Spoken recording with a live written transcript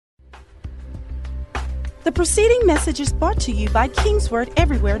The preceding message is brought to you by Kingsword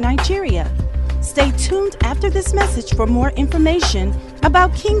Everywhere Nigeria. Stay tuned after this message for more information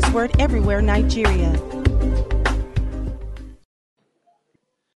about Kingsword Everywhere Nigeria.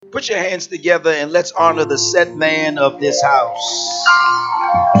 Put your hands together and let's honor the set man of this house.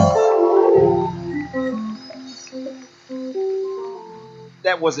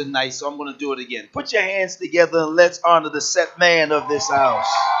 That wasn't nice, so I'm going to do it again. Put your hands together and let's honor the set man of this house.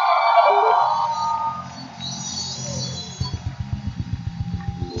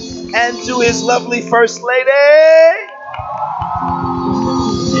 And to his lovely first lady.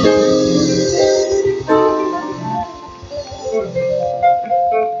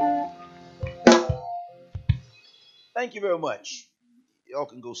 Thank you very much. Y'all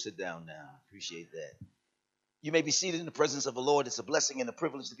can go sit down now. Appreciate that. You may be seated in the presence of the Lord. It's a blessing and a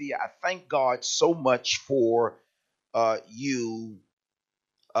privilege to be here. I thank God so much for you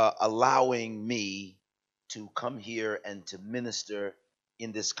allowing me to come here and to minister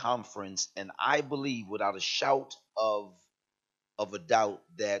in this conference. And I believe without a shout of a doubt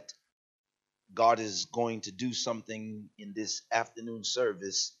that God is going to do something in this afternoon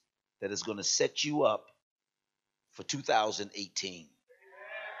service that is going to set you up for 2018.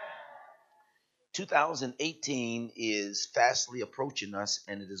 2018 is fastly approaching us,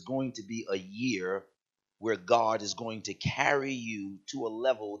 and it is going to be a year where God is going to carry you to a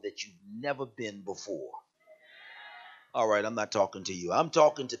level that you've never been before. All right, I'm not talking to you. I'm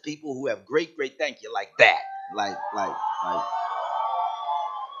talking to people who have great thank you, like that. Like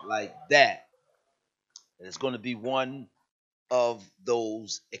that. And it's going to be one of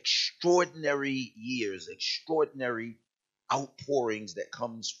those extraordinary years, extraordinary outpourings that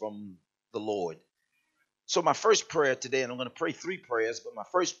comes from the Lord. So my first prayer today, and I'm going to pray 3 prayers, but my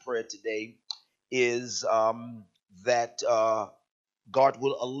first prayer today is that God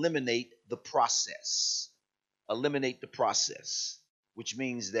will eliminate the process. Eliminate the process, which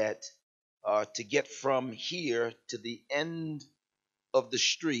means that to get from here to the end of the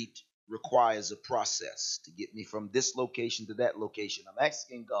street requires a process. To get me from this location to that location, I'm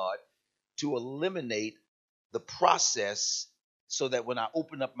asking God to eliminate the process so that when I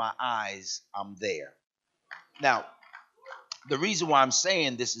open up my eyes, I'm there. Now, the reason why I'm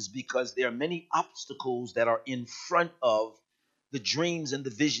saying this is because there are many obstacles that are in front of the dreams and the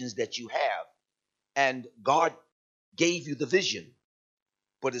visions that you have. And God gave you the vision,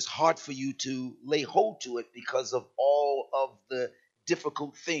 but it's hard for you to lay hold to it because of all of the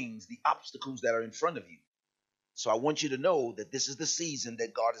difficult things, the obstacles that are in front of you. So I want you to know that this is the season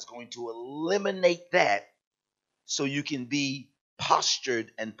that God is going to eliminate that so you can be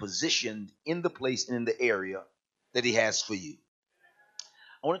postured and positioned in the place and in the area that he has for you.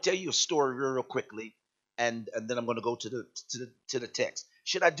 I want to tell you a story real quickly, and then I'm going to go to the text.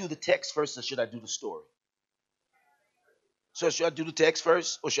 Should I do the text first or should I do the story? So should I do the text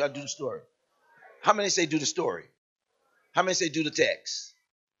first or should I do the story? How many say do the story? How many say do the text?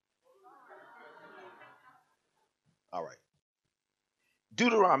 All right.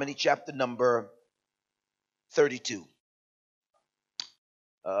 Deuteronomy chapter number 32.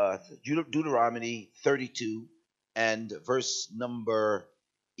 Deuteronomy 32 and verse number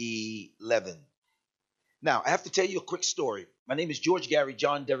 11. Now, I have to tell you a quick story. My name is George Gary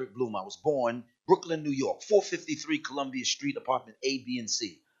John Derek Bloom. I was born Brooklyn, New York, 453 Columbia Street, apartment A, B, and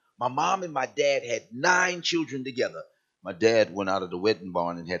C. My mom and my dad had 9 children together. My dad went out of the wedding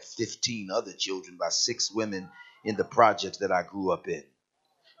barn and had 15 other children by 6 women in the projects that I grew up in.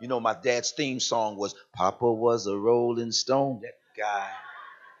 You know, my dad's theme song was, Papa was a rolling stone. That guy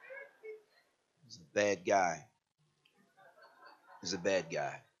is a bad guy. He's a bad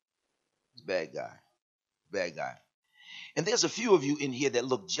guy. He's a bad guy. Bad guy. And there's a few of you in here that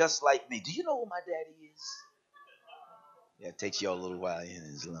look just like me. Do you know who my daddy is? Yeah, it takes y'all a little while.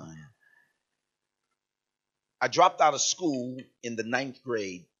 I dropped out of school in the 9th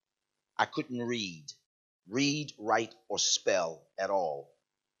grade. I couldn't read, write, or spell at all.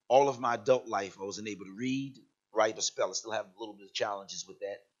 All of my adult life, I wasn't able to read, write, or spell. I still have a little bit of challenges with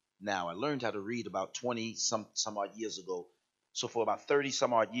that now. I learned how to read about 20 some odd years ago. So for about 30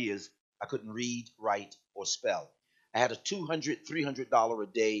 some odd years, I couldn't read, write, or spell. I had a $200, $300 a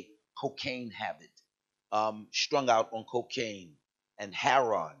day cocaine habit, strung out on cocaine and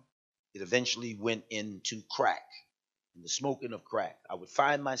heroin. It eventually went into crack, and the smoking of crack. I would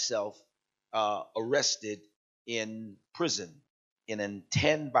find myself arrested in prison in a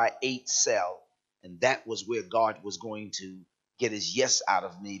 10 by 8 cell, and that was where God was going to get his yes out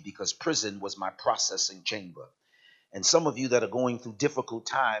of me, because prison was my processing chamber. And some of you that are going through difficult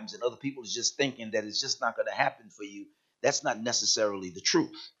times and other people is just thinking that it's just not going to happen for you, that's not necessarily the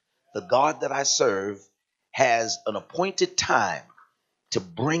truth. The God that I serve has an appointed time to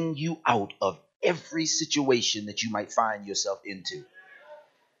bring you out of every situation that you might find yourself into.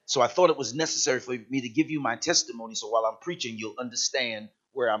 So I thought it was necessary for me to give you my testimony so while I'm preaching, you'll understand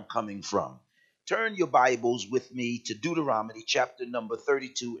where I'm coming from. Turn your Bibles with me to Deuteronomy chapter number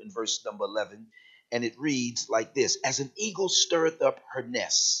 32 and verse number 11. And it reads like this: As an eagle stirreth up her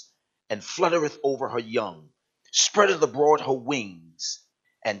nest and fluttereth over her young, spreadeth abroad her wings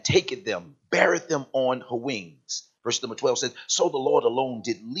and taketh them, beareth them on her wings. Verse number 12 says, So the Lord alone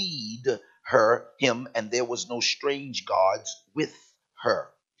did lead him, and there was no strange gods with her.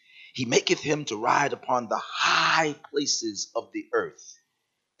 He maketh him to ride upon the high places of the earth,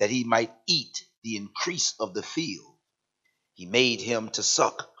 that he might eat the increase of the field. He made him to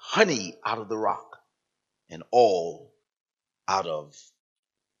suck honey out of the rock, and all out of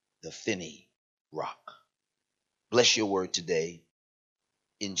the finny rock. Bless your word today,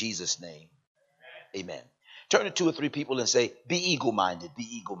 in Jesus' name. Amen. Turn to two or three people and say, be eagle-minded, be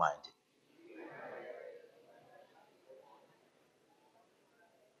eagle-minded.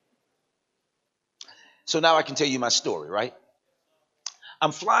 So now I can tell you my story, right?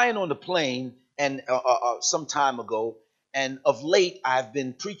 I'm flying on the plane and some time ago, and of late I've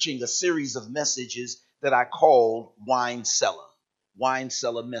been preaching a series of messages that I called wine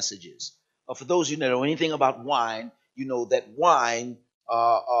cellar messages. For those of you that know anything about wine, you know that wine,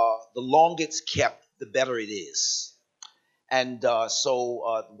 the longer it's kept, the better it is. And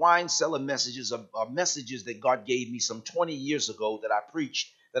so wine cellar messages are messages that God gave me some 20 years ago that I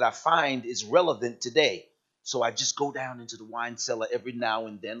preached that I find is relevant today. So I just go down into the wine cellar every now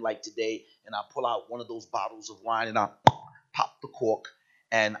and then, like today, and I pull out one of those bottles of wine and I pop the cork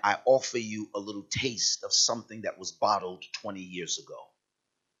and I offer you a little taste of something that was bottled 20 years ago.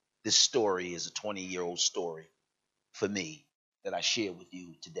 This story is a 20-year-old story for me that I share with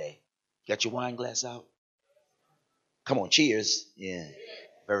you today. Got your wine glass out? Come on, cheers. Yeah,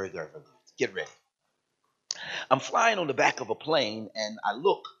 very good, very good. Get ready. I'm flying on the back of a plane, and I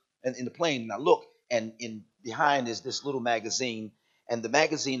look, and in the plane, and I look, and in behind is this little magazine, and the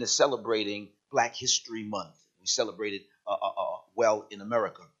magazine is celebrating Black History Month. We celebrate it well in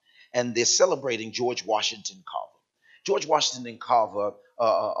America, and they're celebrating George Washington Carver. George Washington Carver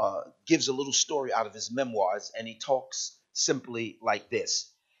gives a little story out of his memoirs, and he talks simply like this: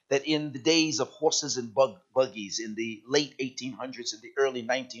 that in the days of horses and buggies in the late 1800s and the early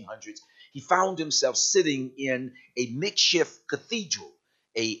 1900s, he found himself sitting in a makeshift cathedral,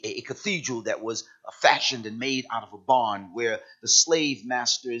 a cathedral that was fashioned and made out of a barn where the slave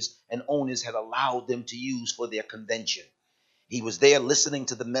masters and owners had allowed them to use for their convention. He was there listening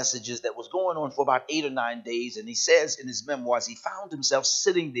to the messages that was going on for about 8 or 9 days. And he says in his memoirs, he found himself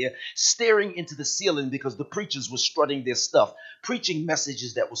sitting there staring into the ceiling because the preachers were strutting their stuff, preaching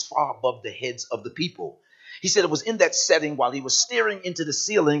messages that was far above the heads of the people. He said it was in that setting while he was staring into the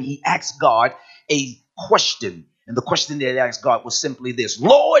ceiling, he asked God a question. And the question that he asked God was simply this: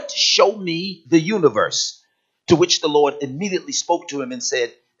 Lord, show me the universe. To which the Lord immediately spoke to him and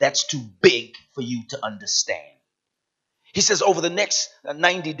said, that's too big for you to understand. He says over the next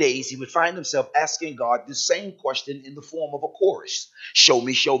 90 days, he would find himself asking God the same question in the form of a chorus. Show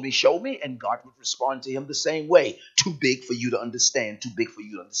me, show me, show me. And God would respond to him the same way. Too big for you to understand. Too big for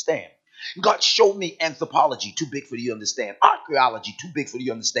you to understand. God, show me anthropology. Too big for you to understand. Archaeology. Too big for you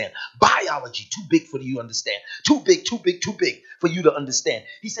to understand. Biology. Too big for you to understand. Too big, too big, too big for you to understand.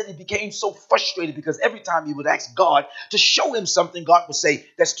 He said he became so frustrated because every time he would ask God to show him something, God would say,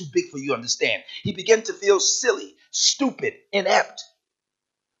 that's too big for you to understand. He began to feel silly, stupid, inept,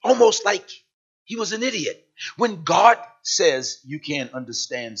 almost like he was an idiot. When God says you can't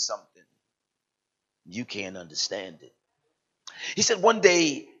understand something, you can't understand it. He said one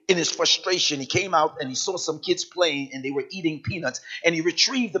day in his frustration, he came out and he saw some kids playing and they were eating peanuts, and he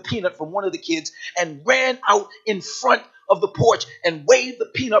retrieved the peanut from one of the kids and ran out in front of the porch and waved the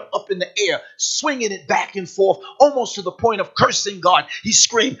peanut up in the air, swinging it back and forth, almost to the point of cursing God. He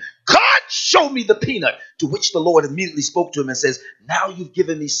screamed, God, show me the peanut. To which the Lord immediately spoke to him and says, now you've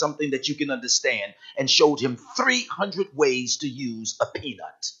given me something that you can understand, and showed him 300 ways to use a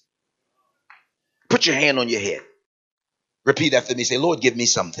peanut. Put your hand on your head. Repeat after me. Say, Lord, give me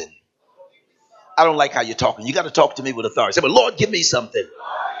something. I don't like how you're talking. You got to talk to me with authority. Say, but Lord, give me something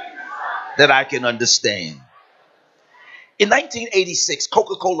that I can understand. In 1986,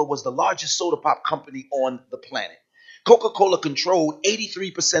 Coca-Cola was the largest soda pop company on the planet. Coca-Cola controlled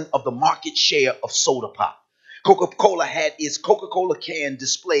 83% of the market share of soda pop. Coca-Cola had its Coca-Cola can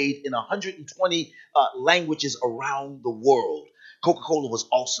displayed in 120 languages around the world. Coca-Cola was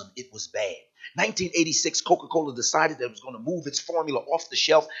awesome. It was bad. 1986, Coca-Cola decided that it was going to move its formula off the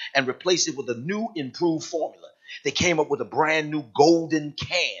shelf and replace it with a new, improved formula. They came up with a brand new golden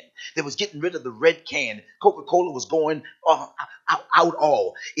can. They was getting rid of the red can. Coca-Cola was going out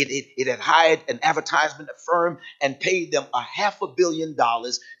all. It had hired an advertisement firm and paid them $500 million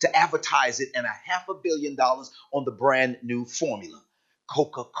to advertise it, and $500 million on the brand new formula.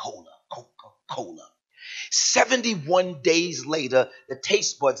 Coca-Cola, Coca-Cola. 71 days later, the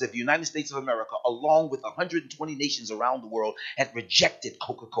taste buds of the United States of America, along with 120 nations around the world, had rejected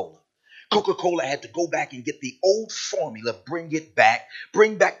Coca-Cola. Coca-Cola had to go back and get the old formula, bring back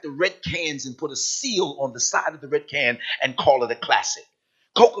the red cans and put a seal on the side of the red can and call it a classic.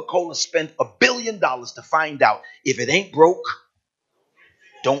 Coca-Cola spent $1 billion to find out if it ain't broke,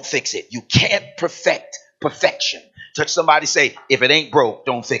 don't fix it. You can't perfect perfection. Touch somebody, say, if it ain't broke,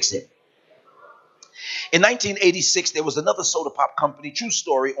 don't fix it. In 1986, there was another soda pop company, true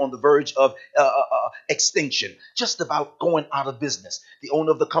story, on the verge of extinction, just about going out of business. The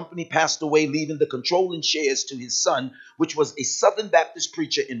owner of the company passed away, leaving the controlling shares to his son, which was a Southern Baptist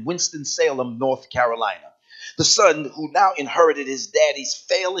preacher in Winston-Salem, North Carolina. The son, who now inherited his daddy's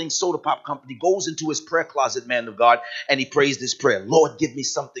failing soda pop company, goes into his prayer closet, man of God, and he prays this prayer: Lord, give me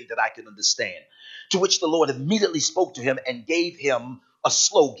something that I can understand. To which the Lord immediately spoke to him and gave him a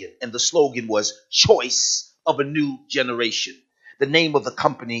slogan, and the slogan was Choice of a New Generation. The name of the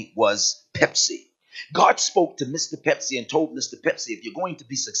company was Pepsi. God spoke to Mr. Pepsi and told Mr. Pepsi, if you're going to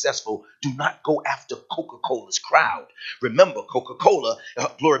be successful, do not go after Coca-Cola's crowd. Remember, Coca-Cola,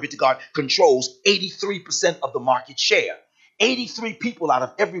 glory be to God, controls 83% of the market share. 83 people out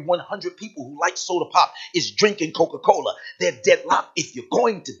of every 100 people who like soda pop is drinking Coca-Cola. They're deadlocked. If you're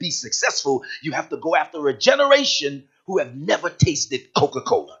going to be successful, you have to go after a generation who have never tasted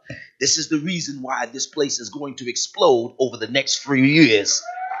Coca-Cola. This is the reason why this place is going to explode over the next few years.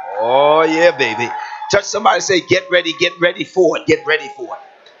 Oh, yeah, baby. Touch somebody, say, get ready for it. Get ready for it.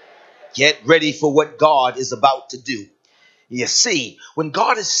 Get ready for what God is about to do. You see, when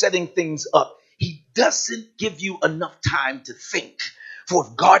God is setting things up, he doesn't give you enough time to think. For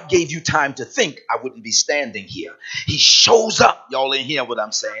if God gave you time to think, I wouldn't be standing here. He shows up, y'all ain't hear what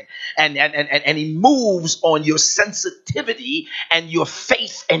I'm saying, and he moves on your sensitivity and your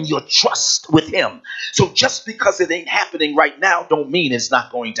faith and your trust with him. So just because it ain't happening right now don't mean it's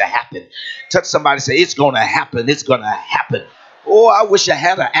not going to happen. Touch somebody, say, it's going to happen. It's going to happen. Oh, I wish I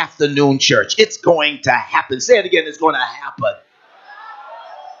had an afternoon church. It's going to happen. Say it again. It's going to happen.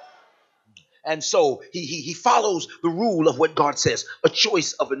 And so he follows the rule of what God says, a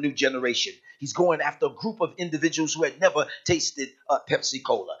choice of a new generation. He's going after a group of individuals who had never tasted Pepsi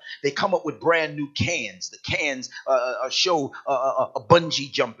Cola. They come up with brand new cans. The cans show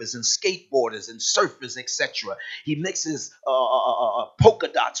bungee jumpers and skateboarders and surfers, etc. He mixes polka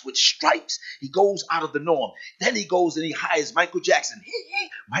dots with stripes. He goes out of the norm. Then he goes and he hires Michael Jackson.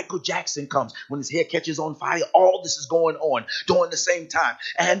 Michael Jackson comes when his hair catches on fire. All this is going on during the same time.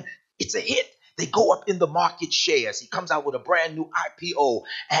 And it's a hit. They go up in the market shares. He comes out with a brand new IPO,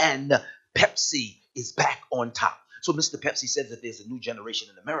 and Pepsi is back on top. So Mr. Pepsi says that there's a new generation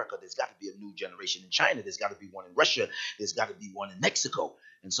in America. There's got to be a new generation in China. There's got to be one in Russia. There's got to be one in Mexico.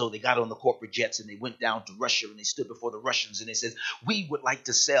 And so they got on the corporate jets and they went down to Russia and they stood before the Russians and they said, we would like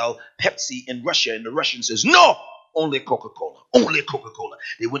to sell Pepsi in Russia. And the Russian says, no, only Coca-Cola. Only Coca-Cola.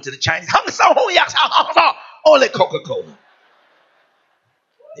 They went to the Chinese, only Coca-Cola.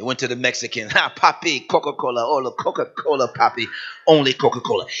 They went to the Mexican, papi, Coca-Cola, oh, Coca-Cola, papi, only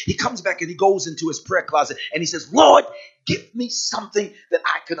Coca-Cola. He comes back and he goes into his prayer closet and he says, Lord, give me something that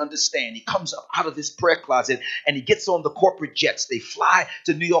I can understand. He comes up out of his prayer closet and he gets on the corporate jets. They fly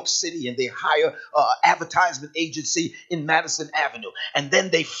to New York City and they hire an advertisement agency in Madison Avenue. And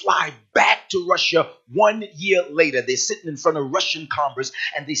then they fly back to Russia 1 year later. They're sitting in front of Russian Congress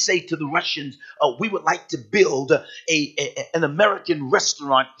and they say to the Russians, we would like to build an American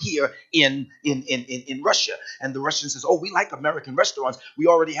restaurant here in Russia. And the Russian says, oh, we like American restaurants. We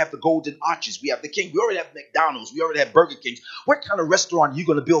already have the Golden Arches. We have the King. We already have McDonald's. We already have Burger Kings. What kind of restaurant are you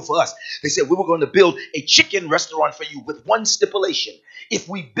going to build for us? They said, we were going to build a chicken restaurant for you with one stipulation. If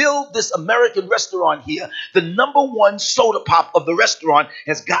we build this American restaurant here, the number one soda pop of the restaurant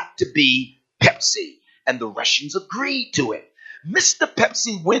has got to be Pepsi. And the Russians agreed to it. Mr.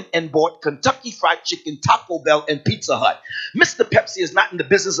 Pepsi went and bought Kentucky Fried Chicken, Taco Bell, and Pizza Hut. Mr. Pepsi is not in the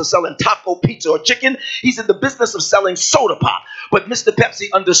business of selling taco, pizza, or chicken. He's in the business of selling soda pop. But Mr. Pepsi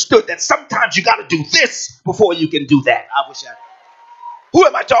understood that sometimes you got to do this before you can do that. Who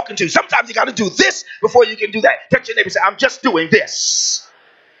am I talking to? Sometimes you got to do this before you can do that. Touch your neighbor and say, I'm just doing this.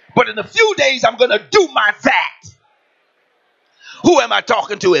 But in a few days, I'm going to do my that. Who am I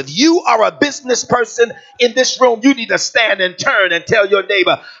talking to? If you are a business person in this room, you need to stand and turn and tell your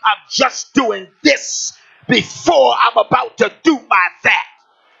neighbor, I'm just doing this before I'm about to do my that.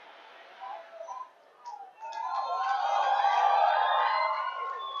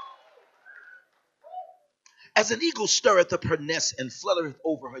 As an eagle stirreth up her nest and fluttereth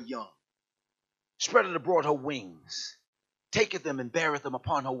over her young, spreadeth abroad her wings, taketh them and beareth them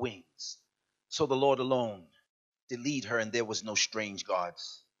upon her wings. So the Lord alone did lead her, and there was no strange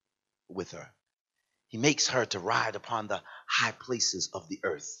gods with her. He makes her to ride upon the high places of the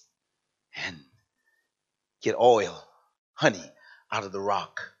earth and get oil, honey out of the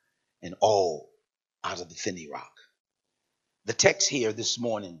rock, and all out of the finny rock. The text here this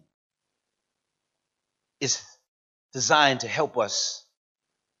morning is designed to help us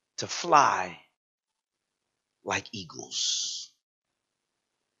to fly like eagles,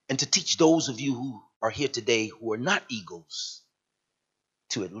 and to teach those of you who are here today who are not eagles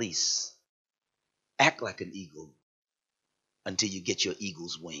to at least act like an eagle until you get your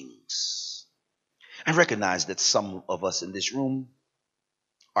eagle's wings. I recognize that some of us in this room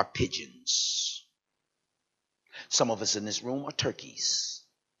are pigeons. Some of us in this room are turkeys.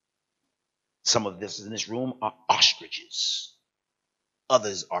 Some of us in this room are ostriches.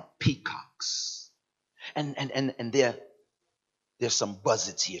 Others are peacocks. And there's some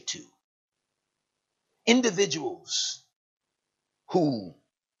buzzards here too. Individuals who,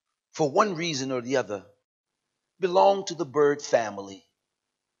 for one reason or the other, belong to the bird family,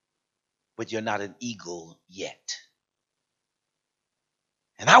 but you're not an eagle yet.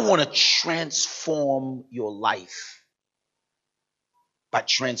 And I want to transform your life by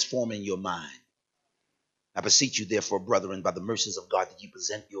transforming your mind. I beseech you, therefore, brethren, by the mercies of God, that you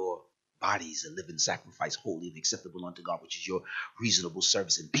present your bodies a living sacrifice, holy and acceptable unto God, which is your reasonable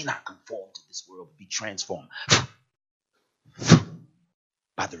service. And be not conformed to this world, but be transformed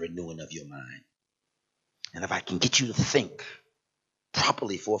by the renewing of your mind. And if I can get you to think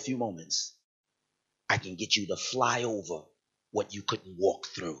properly for a few moments, I can get you to fly over what you couldn't walk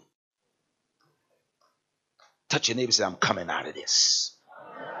through. Touch your neighbor and say, I'm coming out of this.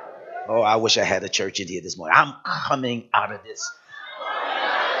 Oh, I wish I had a church in here this morning. I'm coming out of this.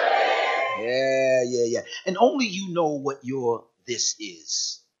 Yeah. And only you know what your this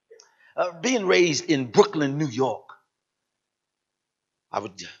is. Being raised in Brooklyn, New York, I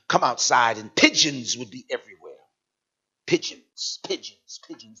would come outside and pigeons would be everywhere. Pigeons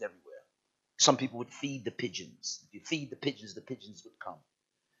everywhere. Some people would feed the pigeons. If you feed the pigeons would come.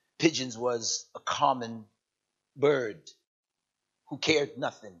 Pigeons was a common bird who cared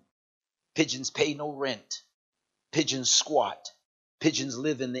nothing. Pigeons pay no rent. Pigeons squat. Pigeons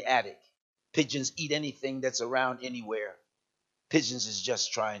live in the attic. Pigeons eat anything that's around anywhere. Pigeons is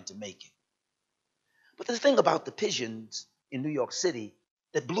just trying to make it. But the thing about the pigeons in New York City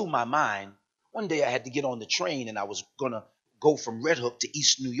that blew my mind, one day I had to get on the train and I was going to go from Red Hook to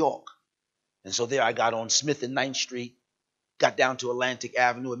East New York. And so there I got on Smith and 9th Street, got down to Atlantic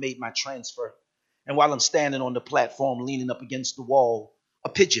Avenue and made my transfer. And while I'm standing on the platform leaning up against the wall, a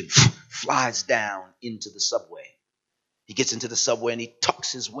pigeon flies down into the subway. He gets into the subway and he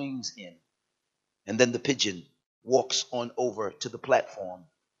tucks his wings in. And then the pigeon walks on over to the platform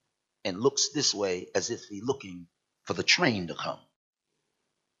and looks this way as if he's looking for the train to come.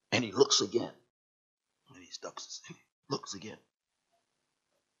 And he looks again. And he looks again.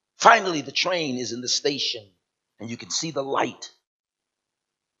 Finally, the train is in the station and you can see the light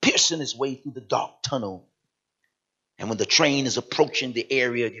piercing its way through the dark tunnel. And when the train is approaching the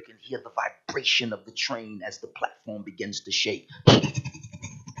area, you can hear the vibration of the train as the platform begins to shake.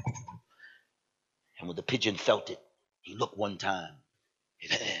 And when the pigeon felt it, he looked one time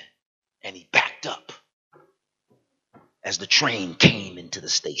and he backed up as the train came into the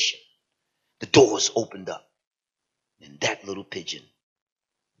station. The doors opened up and that little pigeon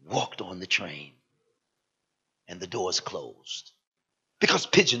walked on the train and the doors closed. Because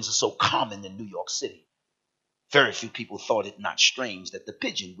pigeons are so common in New York City, very few people thought it not strange that the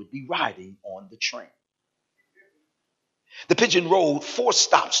pigeon would be riding on the train. The pigeon rode 4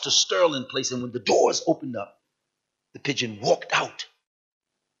 stops to Sterling Place, and when the doors opened up, the pigeon walked out,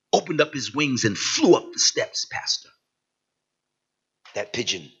 opened up his wings, and flew up the steps past her. That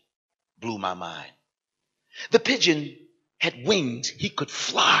pigeon blew my mind. The pigeon had wings. He could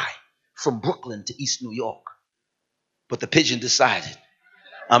fly from Brooklyn to East New York. But the pigeon decided,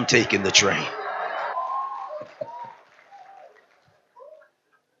 I'm taking the train.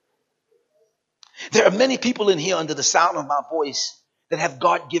 There are many people in here under the sound of my voice that have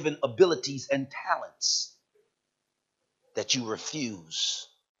God-given abilities and talents that you refuse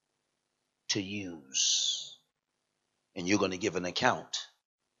to use. And you're going to give an account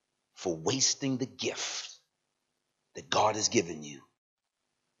for wasting the gift that God has given you,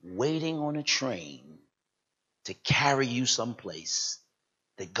 waiting on a train to carry you someplace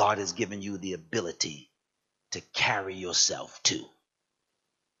that God has given you the ability to carry yourself to.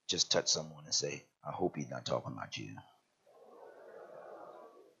 Just touch someone and say, I hope he's not talking about you.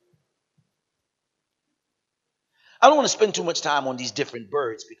 I don't want to spend too much time on these different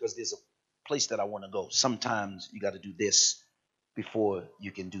birds because there's a place that I want to go. Sometimes you got to do this before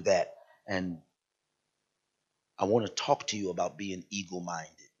you can do that. And I want to talk to you about being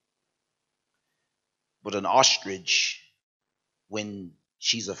eagle-minded. But an ostrich, when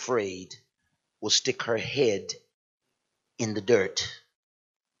she's afraid, will stick her head in the dirt,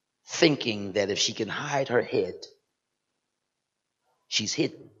 thinking that if she can hide her head, she's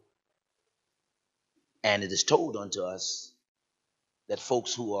hidden. And it is told unto us that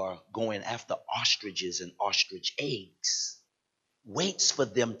folks who are going after ostriches and ostrich eggs waits for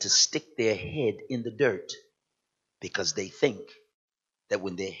them to stick their head in the dirt because they think that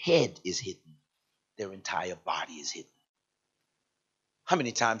when their head is hidden, their entire body is hidden. How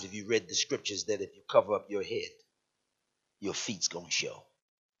many times have you read the scriptures that if you cover up your head, your feet's going to show?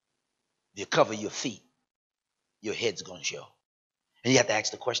 If you cover your feet, your head's going to show. And you have to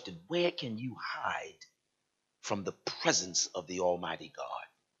ask the question, where can you hide from the presence of the Almighty God?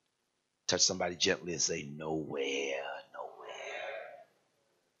 Touch somebody gently and say, nowhere, nowhere.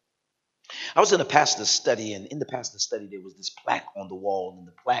 I was in a pastor's study, and in the pastor's study, there was this plaque on the wall, and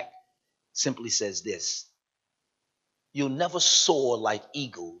the plaque simply says this: you'll never soar like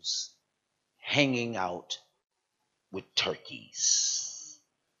eagles hanging out with turkeys.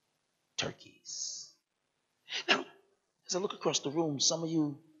 Turkeys. Now, as I look across the room, some of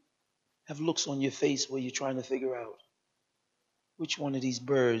you have looks on your face where you're trying to figure out which one of these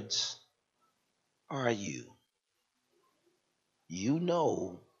birds are you. You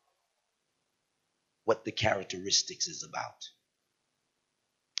know what the characteristics is about.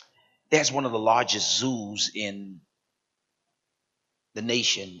 There's one of the largest zoos in the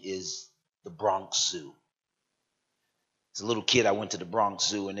nation is the Bronx Zoo. As a little kid, I went to the Bronx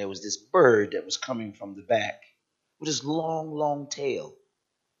Zoo, and there was this bird that was coming from the back with his long, long tail.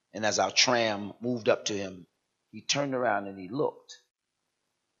 And as our tram moved up to him, he turned around and he looked.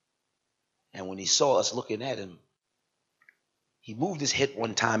 And when he saw us looking at him, he moved his head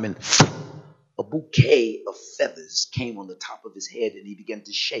one time and a bouquet of feathers came on the top of his head, and he began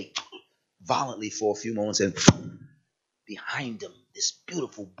to shake violently for a few moments, and behind him, this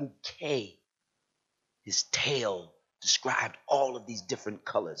beautiful bouquet, his tail described all of these different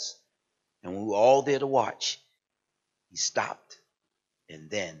colors. And when we were all there to watch, he stopped and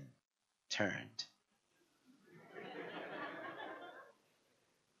then turned.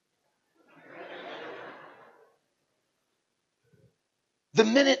 The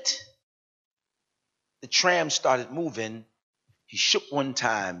minute the tram started moving, he shook one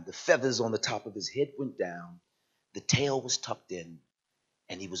time. The feathers on the top of his head went down. The tail was tucked in,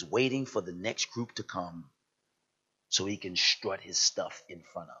 and he was waiting for the next group to come so he can strut his stuff in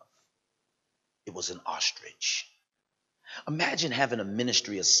front of. It was an ostrich. Imagine having a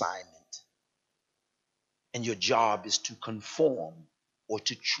ministry assignment, and your job is to conform or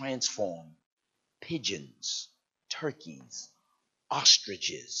to transform pigeons, turkeys,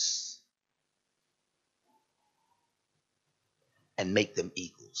 ostriches, and make them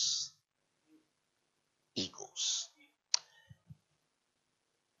eagles. Eagles.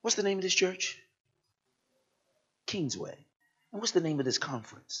 What's the name of this church? Kingsway. And what's the name of this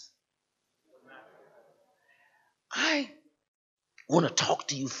conference? I want to talk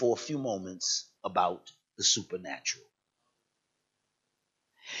to you for a few moments about the supernatural.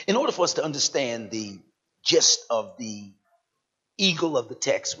 In order for us to understand the gist of the eagle of the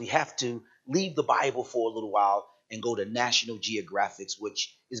text, we have to leave the Bible for a little while and go to National Geographic's,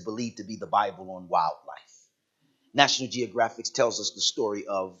 which is believed to be the Bible on wildlife. National Geographic tells us the story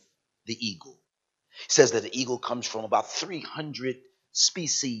of the eagle. It says that the eagle comes from about 300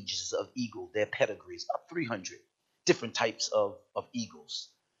 species of eagle, their pedigrees, about 300 different types of eagles.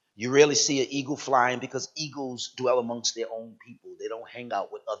 You rarely see an eagle flying because eagles dwell amongst their own people. They don't hang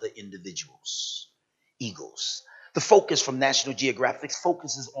out with other individuals. Eagles. The focus from National Geographic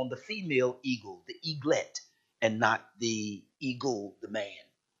focuses on the female eagle, the eaglet, and not the eagle, the man.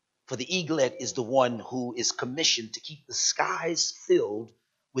 For the eaglet is the one who is commissioned to keep the skies filled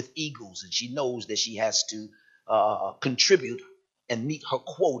with eagles, and she knows that she has to contribute and meet her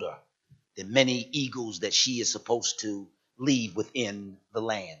quota, the many eagles that she is supposed to leave within the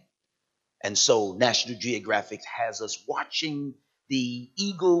land. And so National Geographic has us watching the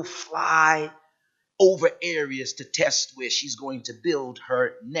eagle fly over areas to test where she's going to build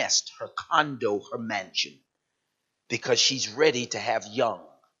her nest, her condo, her mansion, because she's ready to have young.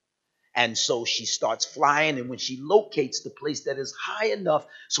 And so she starts flying, and when she locates the place that is high enough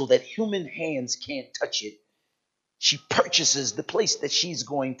so that human hands can't touch it, she purchases the place that she's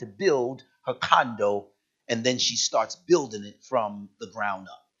going to build her condo, and then she starts building it from the ground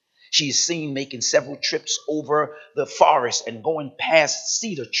up. She is seen making several trips over the forest and going past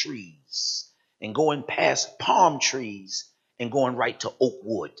cedar trees and going past palm trees and going right to oak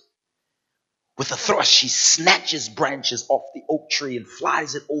wood. With a thrust, she snatches branches off the oak tree and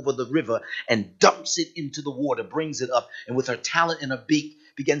flies it over the river and dumps it into the water, brings it up, and with her talent in her beak,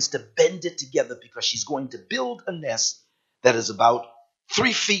 begins to bend it together because she's going to build a nest that is about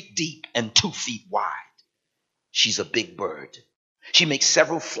 3 feet deep and 2 feet wide. She's a big bird. She makes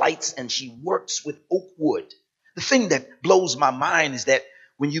several flights and she works with oak wood. The thing that blows my mind is that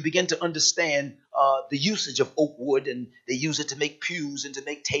when you begin to understand the usage of oak wood, and they use it to make pews and to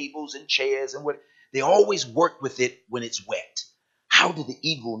make tables and chairs and what, they always work with it when it's wet. How did the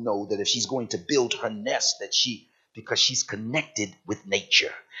eagle know that if she's going to build her nest that because she's connected with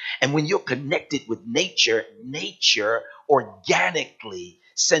nature? And when you're connected with nature, nature organically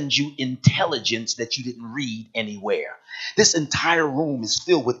sends you intelligence that you didn't read anywhere. This entire room is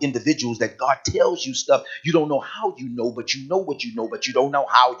filled with individuals that God tells you stuff you don't know how you know, but you know what you know, but you don't know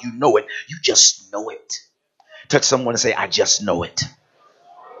how you know it. You just know it. Touch someone and say, I just know it.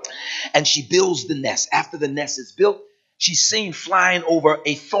 And she builds the nest. After the nest is built, she's seen flying over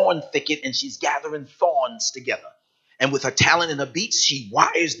a thorn thicket, and she's gathering thorns together. And with her talent and her beats, she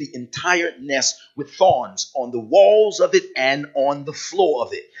wires the entire nest with thorns on the walls of it and on the floor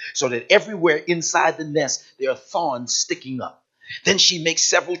of it, so that everywhere inside the nest, there are thorns sticking up. Then she makes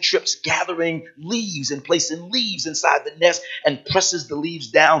several trips gathering leaves and placing leaves inside the nest and presses the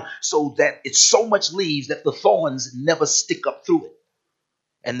leaves down so that it's so much leaves that the thorns never stick up through it.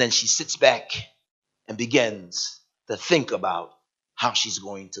 And then she sits back and begins to think about how she's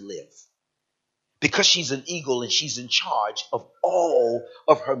going to live. Because she's an eagle and she's in charge of all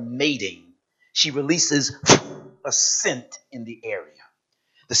of her mating, she releases a scent in the area.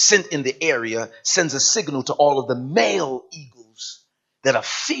 The scent in the area sends a signal to all of the male eagles that a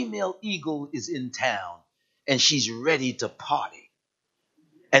female eagle is in town and she's ready to party.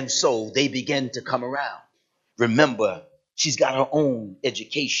 And so they begin to come around. Remember, she's got her own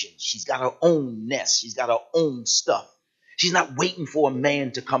education. She's got her own nest. She's got her own stuff. She's not waiting for a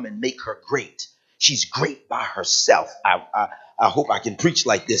man to come and make her great. She's great by herself. I hope I can preach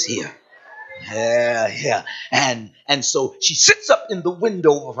like this here. Yeah. And so she sits up in the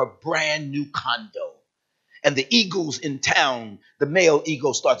window of her brand new condo. And the eagles in town, the male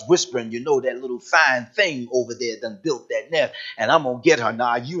eagle starts whispering, you know, that little fine thing over there done built that nest. And I'm going to get her.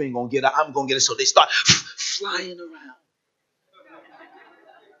 Nah, you ain't going to get her. I'm going to get her. So they start flying around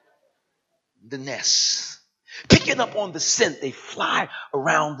the nest. Picking up on the scent, they fly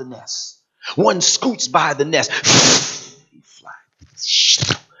around the nest. One scoots by the nest. He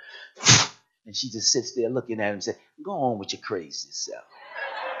flies. And she just sits there looking at him and says, go on with your crazy self.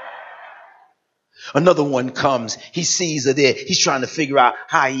 Another one comes. He sees her there. He's trying to figure out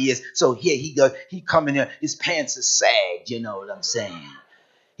how he is. So here he goes. He come in here. His pants are sagged. You know what I'm saying?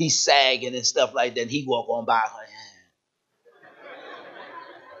 He's sagging and stuff like that. He walk on by her.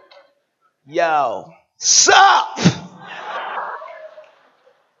 Yo, sup?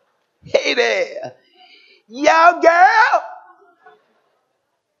 Hey there. Yo, girl.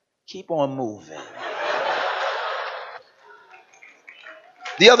 Keep on moving.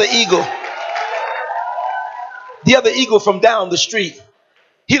 The other eagle from down the street,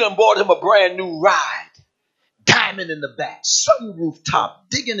 he done bought him a brand new ride. Diamond in the back, sunroof top,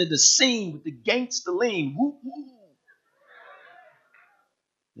 digging in the scene with the gangster lean. Woo, woo.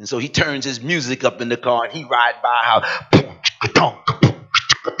 And so he turns his music up in the car and he ride by how.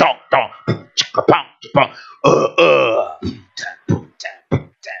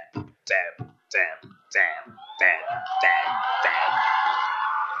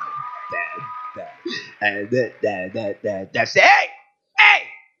 And that's it. Hey,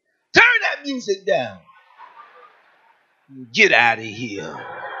 turn that music down. Get out of here.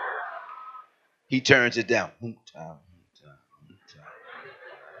 He turns it down.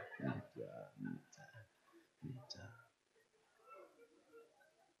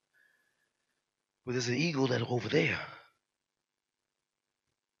 Well, there's an eagle that over there.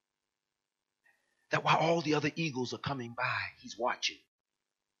 That while all the other eagles are coming by, he's watching.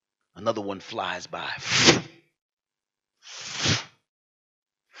 Another one flies by.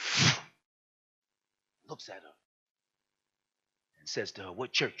 Looks at her and says to her,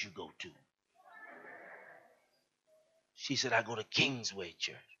 what church you go to? She said, I go to Kingsway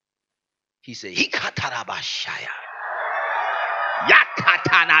Church. He said, Hikatarabashaya.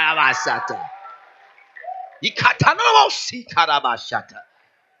 Yakatanarabasata. Hikatanarabosikaraabashata.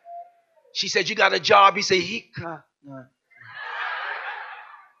 She said, you got a job? He said, Hika.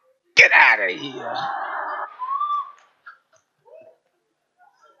 Get out of here.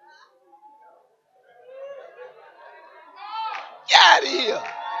 Get out of here.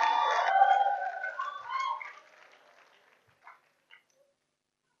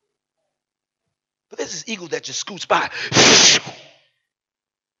 But there's this eagle that just scoots by.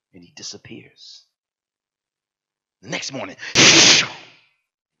 And he disappears. The next morning, he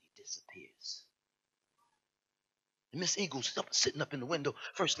disappears. And Miss Eagle's sitting up in the window,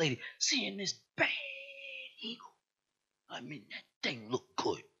 First Lady, seeing this bad eagle. I mean, that thing looked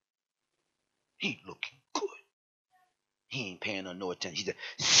good. He looking good. He ain't paying her no attention. He just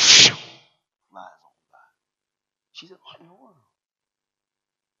flies on by. She said, what in the world?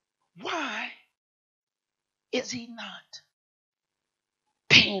 Why is he not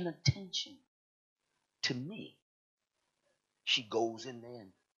paying attention to me? She goes in there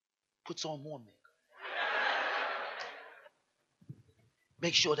and puts on more makeup.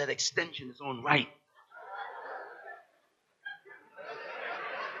 Make sure that extension is on right.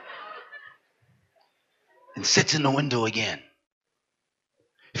 And sits in the window again.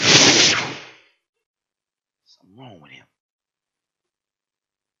 Something wrong with him.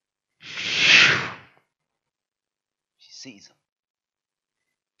 She sees him.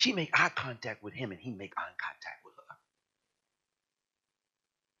 She make eye contact with him and he make eye contact with her.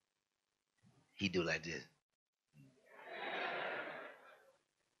 He do like this.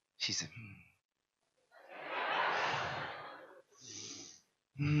 She said,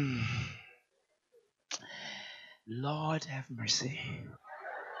 Lord have mercy.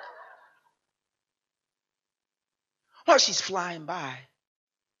 While she's flying by,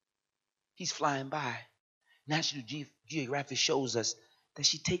 he's flying by. National Geographic shows us that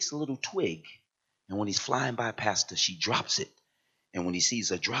she takes a little twig, and when he's flying by past her, she drops it. And when he sees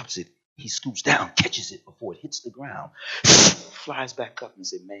her drops it, he scoops down, catches it before it hits the ground, flies back up and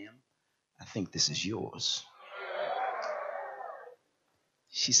says, ma'am, I think this is yours.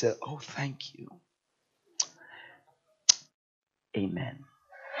 She said, oh, thank you. Amen.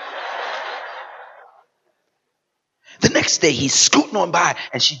 The next day, he's scooting on by,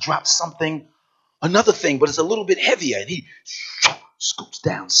 and she drops something, another thing, but it's a little bit heavier, and he scoops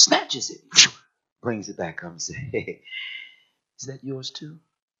down, snatches it, brings it back up and says, hey, is that yours too?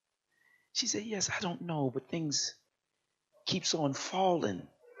 She said, yes, I don't know, but things keeps on falling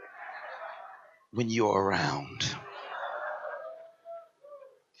when you're around.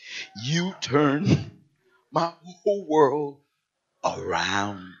 You turn my whole world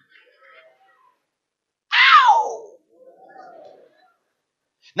around. Ow!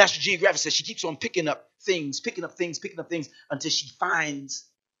 National Geographic says she keeps on picking up things until she finds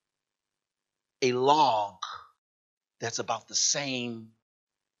a log that's about the same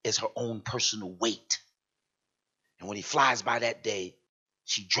as her own personal weight. And when he flies by that day,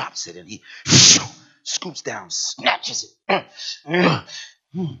 she drops it and he scoops down, snatches it.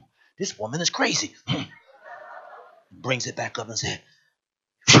 This woman is crazy. Brings it back up and says,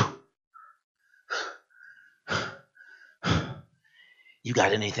 you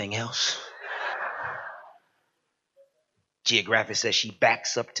got anything else? Geographic says she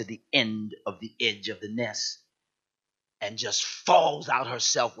backs up to the end of the edge of the nest and just falls out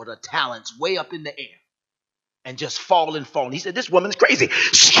herself with her talons way up in the air and just falling. He said, this woman is crazy.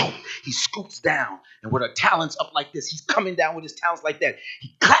 He scoops down and with her talons up like this, he's coming down with his talons like that.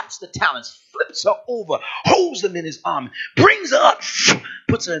 He claps the talons, flips her over, holds them in his arm, brings her up,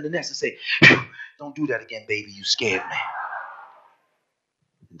 puts her in the nest and say, don't do that again, baby. You scared me.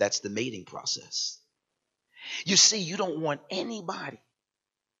 That's the mating process. You see, you don't want anybody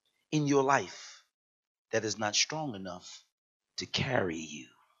in your life that is not strong enough to carry you.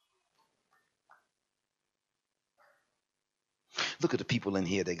 Look at the people in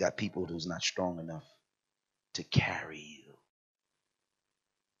here. They got people who's not strong enough to carry you.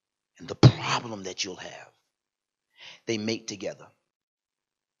 And the problem that you'll have, they mate together.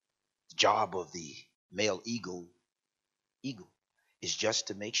 The job of the male eagle is just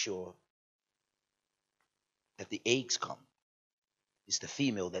to make sure that the eggs come. It's the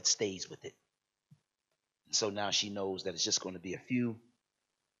female that stays with it. And so now she knows that it's just going to be a few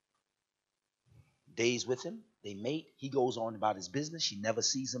days with him. They mate. He goes on about his business. She never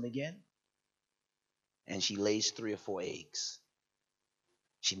sees him again. And she lays 3 or 4 eggs.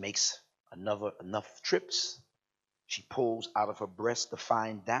 She makes enough trips. She pulls out of her breast the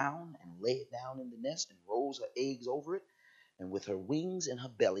fine down and lay it down in the nest and rolls her eggs over it. And with her wings in her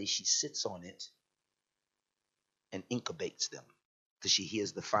belly, she sits on it and incubates them till she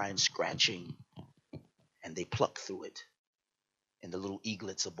hears the fine scratching, and they pluck through it, and the little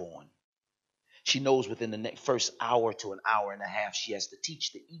eaglets are born. She knows within the next first hour to an hour and a half, she has to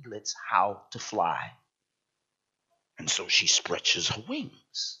teach the eaglets how to fly. And so she stretches her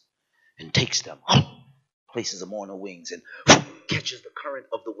wings and takes them, places them on her wings, and catches the current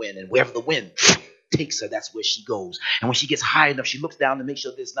of the wind. And wherever the wind takes her, that's where she goes. And when she gets high enough, she looks down to make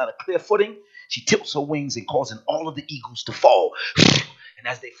sure there's not a clear footing. She tilts her wings and causing all of the eagles to fall. And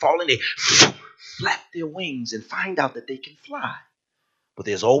as they fall in, they flap their wings and find out that they can fly. But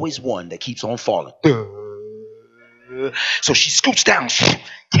there's always one that keeps on falling. So she scoots down,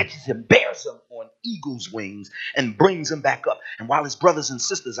 catches him, bears him on eagle's wings, and brings him back up. And while his brothers and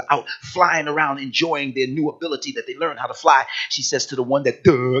sisters are out flying around enjoying their new ability that they learned how to fly, she says to the one that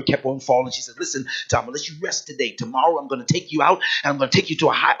kept on falling, she says, listen, Tom, I'm going to let you rest today. Tomorrow I'm going to take you out, and I'm going to take you to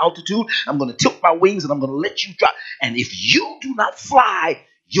a high altitude. I'm going to tilt my wings, and I'm going to let you drop. And if you do not fly,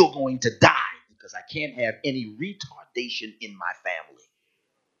 you're going to die, because I can't have any retardation in my family.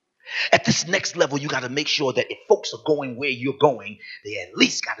 At this next level, you got to make sure that if folks are going where you're going, they at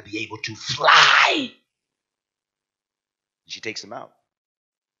least got to be able to fly. She takes them out,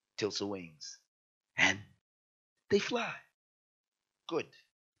 tilts her wings, and they fly. Good.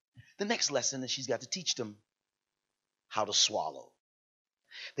 The next lesson is she's got to teach them how to swallow.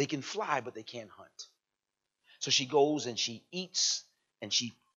 They can fly, but they can't hunt. So she goes and she eats, and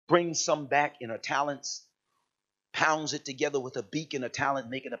she brings some back in her talons, pounds it together with a beak and a talent,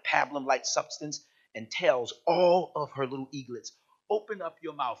 making a pablum-like substance, and tells all of her little eaglets, open up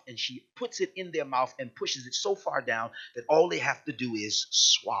your mouth. And she puts it in their mouth and pushes it so far down that all they have to do is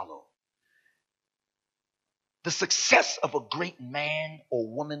swallow. The success of a great man or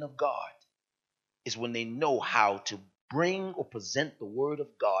woman of God is when they know how to bring or present the word of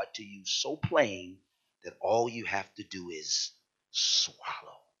God to you so plain that all you have to do is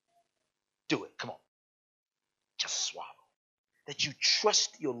swallow. Do it. Come on. Just swallow. That you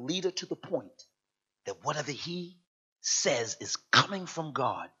trust your leader to the point that whatever he says is coming from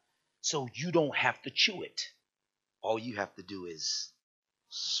God, so you don't have to chew it. All you have to do is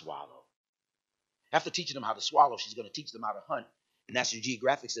swallow. After teaching them how to swallow, she's going to teach them how to hunt. And National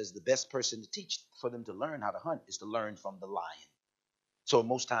Geographic says the best person to teach for them to learn how to hunt is to learn from the lion. So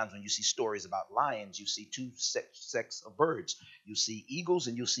most times when you see stories about lions, you see two sets of birds. You see eagles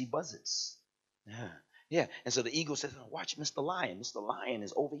and you see buzzards. Yeah. And so the eagle says, oh, watch Mr. Lion. Mr. Lion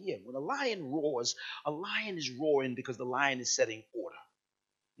is over here. When a lion roars, a lion is roaring because the lion is setting order.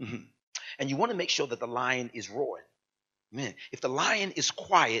 Mm-hmm. And you want to make sure that the lion is roaring. Man, if the lion is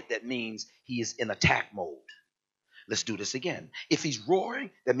quiet, that means he is in attack mode. Let's do this again. If he's roaring,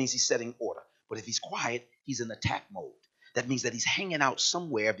 that means he's setting order. But if he's quiet, he's in attack mode. That means that he's hanging out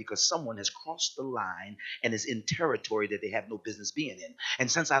somewhere because someone has crossed the line and is in territory that they have no business being in.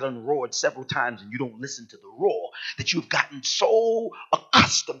 And since I done roared several times and you don't listen to the roar, that you've gotten so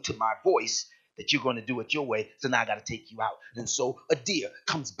accustomed to my voice that you're going to do it your way, so now I got to take you out. And so a deer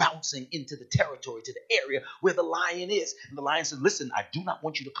comes bouncing into the territory, to the area where the lion is. And the lion says, listen, I do not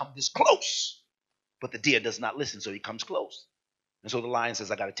want you to come this close. But the deer does not listen, so he comes close. And so the lion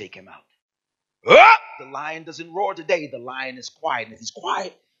says, I got to take him out. The lion doesn't roar today. The lion is quiet. And if he's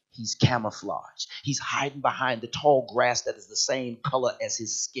quiet, he's camouflaged. He's hiding behind the tall grass that is the same color as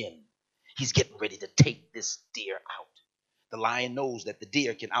his skin. He's getting ready to take this deer out. The lion knows that the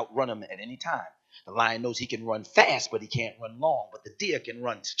deer can outrun him at any time. The lion knows he can run fast, but he can't run long. But the deer can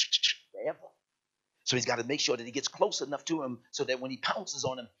run forever. So he's got to make sure that he gets close enough to him so that when he pounces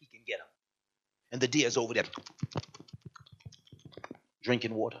on him, he can get him. And the deer's over there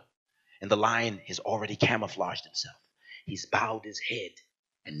drinking water. And the lion has already camouflaged himself. He's bowed his head,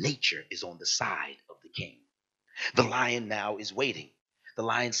 and nature is on the side of the king. The lion now is waiting. The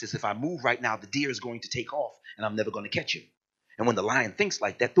lion says, if I move right now, the deer is going to take off, and I'm never going to catch him. And when the lion thinks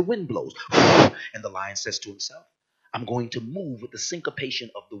like that, the wind blows. And the lion says to himself, I'm going to move with the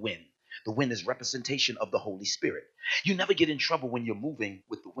syncopation of the wind. The wind is representation of the Holy Spirit. You never get in trouble when you're moving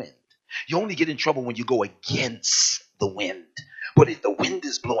with the wind. You only get in trouble when you go against the wind. But if the wind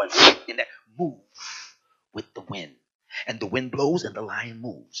is blowing, in that, move with the wind. And the wind blows and the lion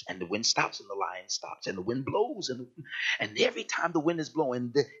moves. And the wind stops and the lion stops. And the wind blows. And every time the wind is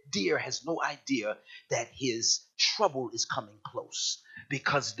blowing, the deer has no idea that his trouble is coming close.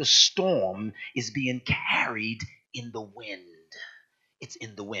 Because the storm is being carried in the wind. It's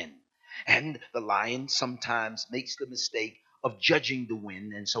in the wind. And the lion sometimes makes the mistake of judging the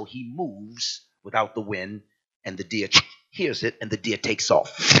wind. And so he moves without the wind. And the deer hears it and the deer takes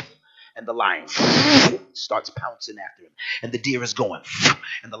off. and the lion starts pouncing after him. And the deer is going,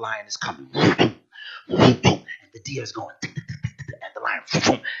 and the lion is coming. And the deer is going, and the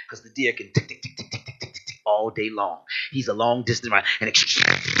lion, because the deer can tick, tick, tick, tick, tick, tick, tick, tick, all day long. He's a long distance runner, and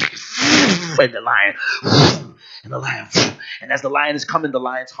the lion, and the lion, and as the lion is coming, the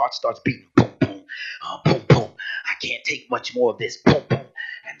lion's heart starts beating. Boom, boom, boom, boom. I can't take much more of this. Boom, boom.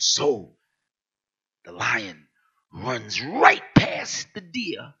 And so the lion runs right past the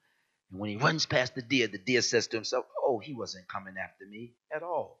deer. And when he runs past the deer says to himself, oh, he wasn't coming after me at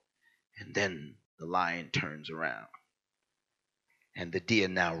all. And then the lion turns around. And the deer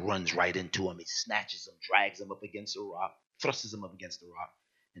now runs right into him. He snatches him, drags him up against a rock, thrusts him up against the rock,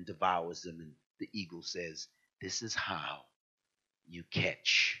 and devours him. And the eagle says, this is how you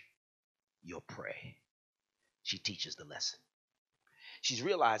catch your prey. She teaches the lesson. She's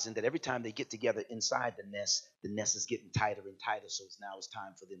realizing that every time they get together inside the nest is getting tighter and tighter, so now it's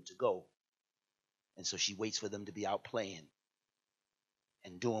time for them to go. And so she waits for them to be out playing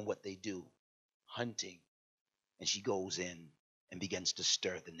and doing what they do, hunting. And she goes in and begins to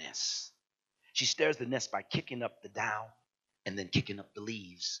stir the nest. She stirs the nest by kicking up the down and then kicking up the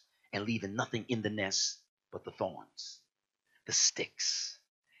leaves and leaving nothing in the nest but the thorns, the sticks.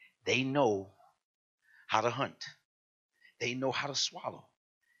 They know how to hunt. They know how to swallow.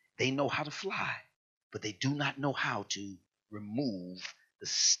 They know how to fly, but they do not know how to remove the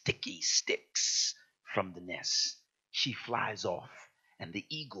sticky sticks from the nest. She flies off, and the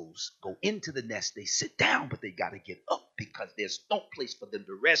eagles go into the nest. They sit down, but they got to get up because there's no place for them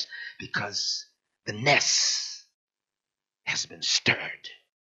to rest because the nest has been stirred.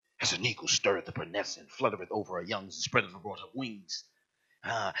 As an eagle stirreth up her nest and fluttereth over her young and spreadeth abroad her wings.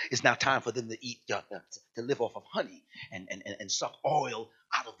 It's now time for them to eat, to live off of honey and suck oil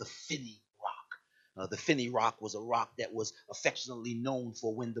out of the finny rock. The finny rock was a rock that was affectionately known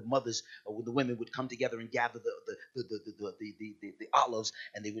for when the mothers or when the women would come together and gather the olives,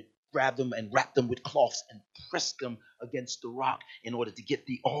 and they would grab them and wrap them with cloths and press them against the rock in order to get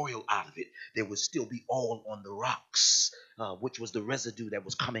the oil out of it. There would still be oil on the rocks, which was the residue that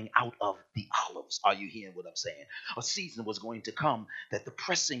was coming out of the olives. Are you hearing what I'm saying? A season was going to come that the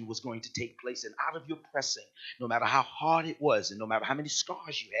pressing was going to take place, and out of your pressing, no matter how hard it was and no matter how many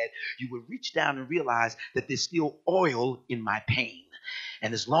scars you had, you would reach down and realize that there's still oil in my pain.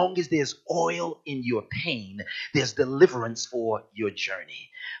 And as long as there's oil in your pain, there's deliverance for your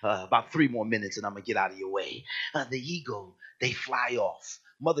journey. About 3 more minutes and I'm going to get out of your way. The eagle, they fly off.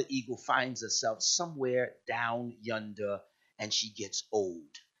 Mother eagle finds herself somewhere down yonder, and she gets old.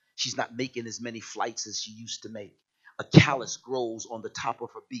 She's not making as many flights as she used to make. A callus grows on the top of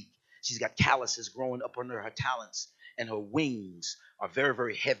her beak. She's got calluses growing up under her talons, and her wings are very,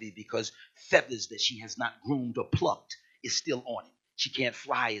 very heavy because feathers that she has not groomed or plucked is still on it. She can't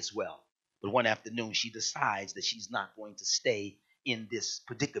fly as well. But one afternoon, she decides that she's not going to stay in this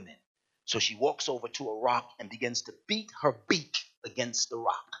predicament. So she walks over to a rock and begins to beat her beak against the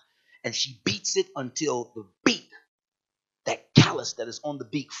rock. And she beats it until the beak, that callus that is on the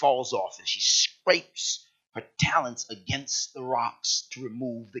beak, falls off. And she scrapes her talons against the rocks to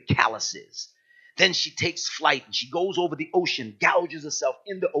remove the calluses. Then she takes flight and she goes over the ocean, gouges herself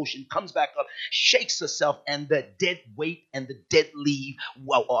in the ocean, comes back up, shakes herself, and the dead weight and the dead leaf,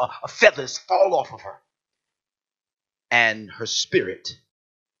 feathers fall off of her. And her spirit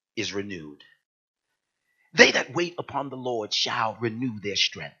is renewed. They that wait upon the Lord shall renew their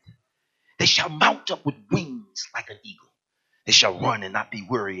strength. They shall mount up with wings like an eagle. They shall run and not be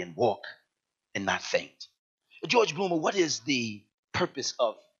weary, and walk and not faint. George Bloomer, what is the purpose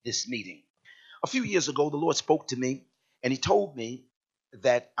of this meeting? A few years ago, the Lord spoke to me, and he told me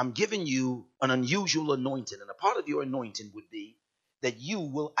that I'm giving you an unusual anointing. And a part of your anointing would be that you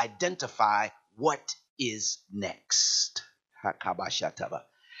will identify what is next.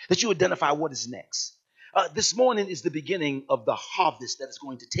 That you identify what is next. This morning is the beginning of the harvest that is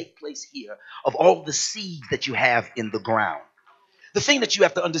going to take place here of all the seeds that you have in the ground. The thing that you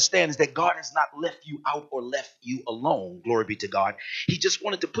have to understand is that God has not left you out or left you alone. Glory be to God. He just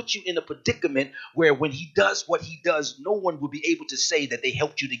wanted to put you in a predicament where when he does what he does, no one will be able to say that they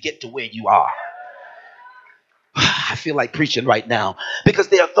helped you to get to where you are. I feel like preaching right now because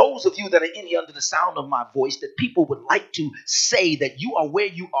there are those of you that are in here under the sound of my voice that people would like to say that you are where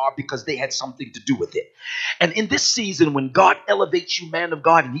you are because they had something to do with it. And in this season, when God elevates you, man of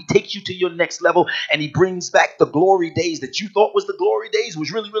God, and he takes you to your next level and he brings back the glory days that you thought was the glory days,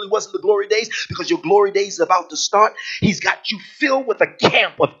 which really wasn't the glory days because your glory days is about to start. He's got you filled with a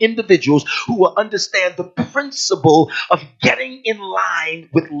camp of individuals who will understand the principle of getting in line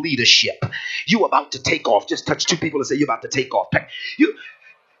with leadership. You're about to take off. Just touch 2 people and say, you're about to take off.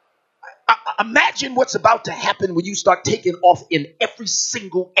 Imagine what's about to happen when you start taking off in every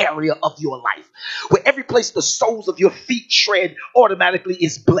single area of your life. Where every place the soles of your feet tread automatically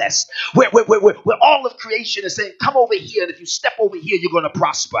is blessed. Where all of creation is saying, come over here, and if you step over here, you're going to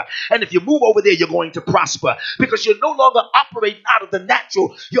prosper. And if you move over there, you're going to prosper. Because you're no longer operating out of the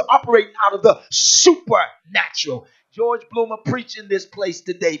natural, you're operating out of the supernatural. George Bloomer preaching this place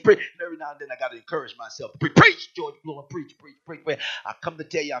today. Every now and then I got to encourage myself. Preach, George Bloomer, preach. I come to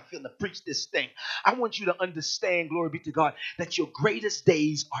tell you, I'm feeling to preach this thing. I want you to understand, glory be to God, that your greatest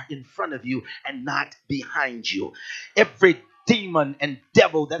days are in front of you and not behind you. Every demon and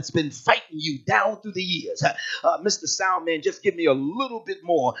devil that's been fighting you down through the years. Mr. Soundman, just give me a little bit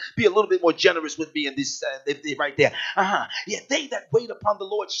more. Be a little bit more generous with me in this right there. Yeah, they that wait upon the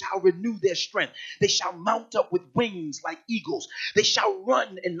Lord shall renew their strength. They shall mount up with wings like eagles. They shall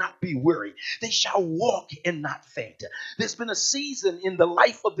run and not be weary. They shall walk and not faint. There's been a season in the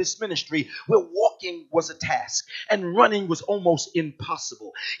life of this ministry where walking was a task and running was almost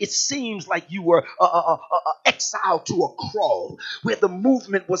impossible. It seems like you were exiled to a crawl, where the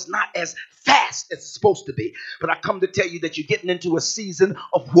movement was not as fast as it's supposed to be. But I come to tell you that you're getting into a season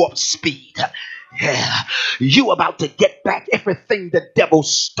of warp speed. Yeah, you about to get back everything the devil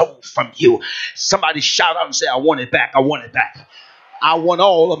stole from you. Somebody shout out and say, I want it back. I want it back. I want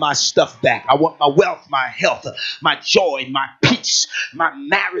all of my stuff back. I want my wealth, my health, my joy, my peace, my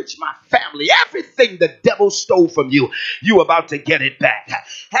marriage, my family, everything the devil stole from you. You about to get it back.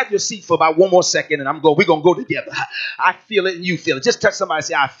 Have your seat for about one more second, and we're going to go together. I feel it and you feel it. Just touch somebody and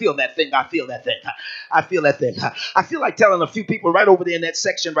say, I feel that thing. I feel that thing. I feel that thing. I feel like telling a few people right over there in that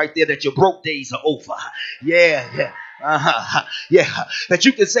section right there that your broke days are over. Yeah. Yeah, that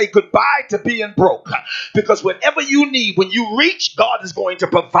you can say goodbye to being broke, because whatever you need, when you reach, God is going to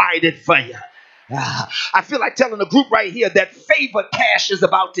provide it for you. I feel like telling a group right here that favor cash is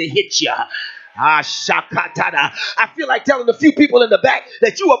about to hit you. I feel like telling a few people in the back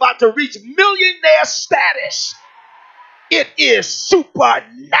that you're about to reach millionaire status. It is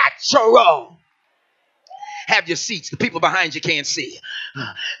supernatural. Have your seats. The people behind you can't see.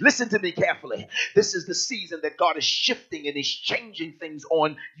 Listen to me carefully. This is the season that God is shifting and He's changing things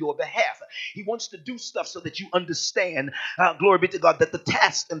on your behalf. He wants to do stuff so that you understand, glory be to God, that the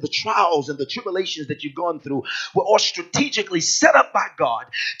tests and the trials and the tribulations that you've gone through were all strategically set up by God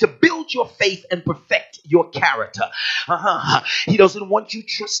to build your faith and perfect your character. He doesn't want you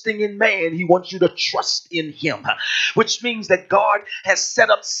trusting in man. He wants you to trust in Him, which means that God has set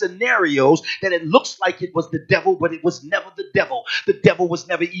up scenarios that it looks like it was the devil, but it was never the devil. The devil was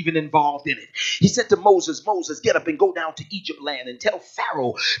never even involved in it. He said to Moses, get up and go down to Egypt land and tell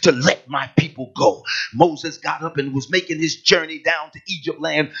Pharaoh to let my people go. Moses got up and was making his journey down to Egypt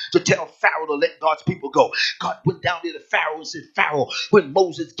land to tell Pharaoh to let God's people go. God went down there to Pharaoh and said, Pharaoh, when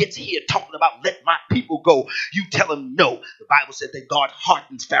Moses gets here talking about let my people go, you tell him no. The Bible said that God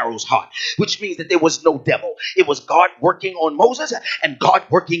hardened Pharaoh's heart, which means that there was no devil. It was God working on Moses and God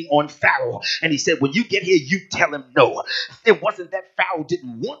working on Pharaoh. And He said, when you get here, you tell him no. It wasn't that Pharaoh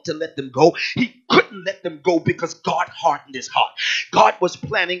didn't want to let them go. He couldn't let them go because God hardened his heart. God was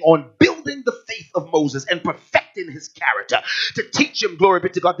planning on building the faith of Moses and perfecting his character to teach him, glory be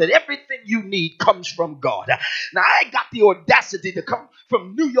to God, that everything you need comes from God. Now, I got the audacity to come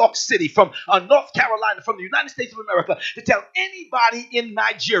from New York City, from North Carolina, from the United States of America, to tell anybody in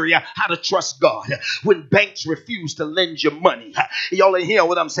Nigeria how to trust God when banks refuse to lend you money. Y'all ain't hear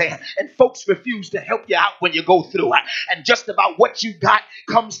what I'm saying? And folks refuse to help you out when you go through. And just about what you got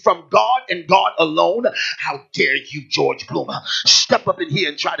comes from God and God alone. How dare you, George Bloomer, step up in here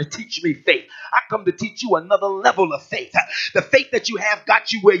and try to teach me faith. I come to teach you another level of faith. The faith that you have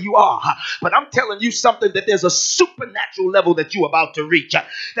got you where you are. But I'm telling you something, that there's a supernatural level that you're about to reach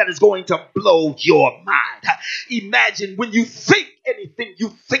that is going to blow your mind. Imagine when you think anything you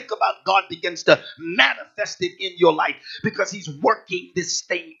think about, God begins to manifest it in your life, because He's working this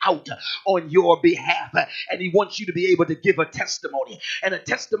thing out on your behalf, and He wants you to be able to give a testimony. And a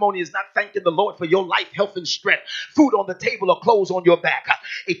testimony is not thanking the Lord for your life, health, and strength, food on the table, or clothes on your back.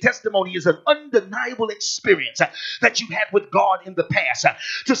 A testimony is an undeniable experience that you had with God in the past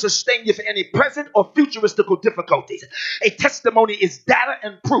to sustain you for any present or futuristical difficulties. A testimony is data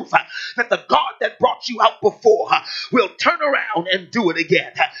and proof that the God that brought you out before will turn around and do it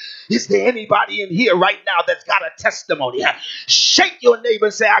again. Is there anybody in here right now that's got a testimony? Shake your neighbor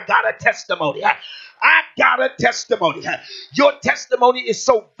and say, I got a testimony. I got a testimony. Your testimony is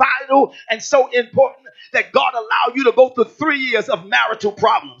so vital and so important that God allowed you to go through 3 years of marital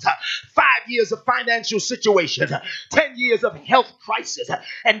problems, 5 years of financial situations, 10 years of health crisis,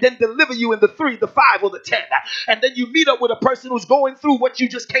 and then deliver you in the 3, the 5, or the 10. And then you meet up with a person who's going through what you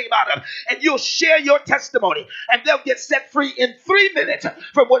just came out of, and you'll share your testimony, and they'll get set free in 3 minutes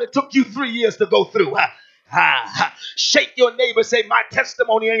from what it took you 3 years to go through. Shake your neighbor, say, my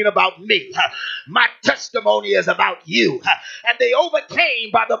testimony ain't about me. My testimony is about you. And they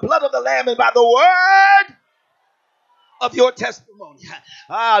overcame by the blood of the Lamb and by the word of your testimony.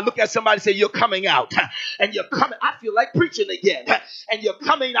 Look at somebody, say, you're coming out. And you're coming. I feel like preaching again. And you're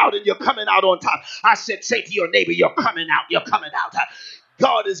coming out, and you're coming out on top. I said, say to your neighbor, you're coming out. You're coming out.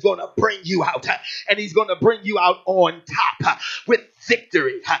 God is going to bring you out, and he's going to bring you out on top with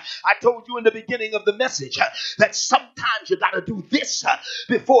victory. I told you in the beginning of the message that sometimes you got to do this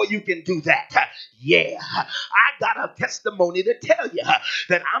before you can do that. Yeah, I got a testimony to tell you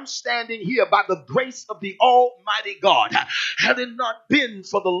that I'm standing here by the grace of the Almighty God. Had it not been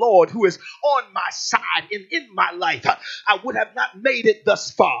for the Lord who is on my side and in my life, I would have not made it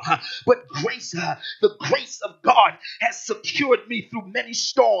thus far. But grace, the grace of God has secured me through many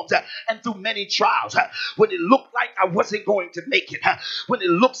storms and through many trials. When it looked like I wasn't going to make it, when it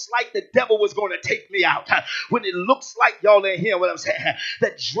looks like the devil was going to take me out, when it looks like, y'all ain't hear what I'm saying,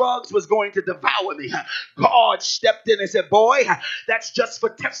 that drugs was going to devour me, God stepped in and said, boy, that's just for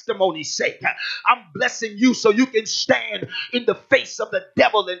testimony's sake. I'm blessing you so you can stand in the face of the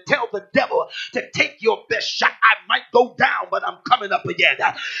devil and tell the devil to take your best shot. I might go down, but I'm coming up again.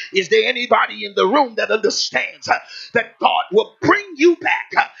 Is there anybody in the room that understands that God will bring you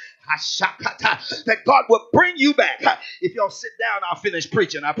back? That God will bring you back. If y'all sit down, I'll finish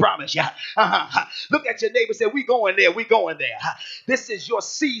preaching. I promise you. Look at your neighbor and say, we going there. We going there. This is your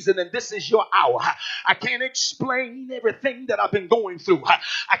season and this is your hour. I can't explain everything that I've been going through.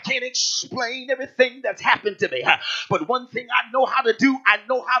 I can't explain everything that's happened to me. But one thing I know how to do, I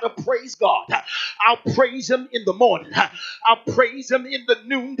know how to praise God. I'll praise him in the morning. I'll praise him in the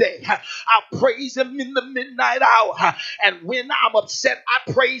noonday. I'll praise him in the midnight hour. And when I'm upset,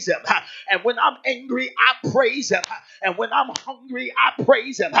 I praise him. And when I'm angry, I praise him. And when I'm hungry, I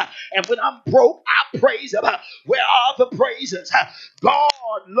praise him. And when I'm broke, I praise him. Where are the praises? God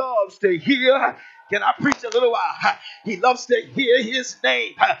loves to hear. Can I preach a little while? He loves to hear his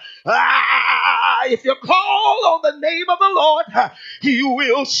name. If you call on the name of the Lord, he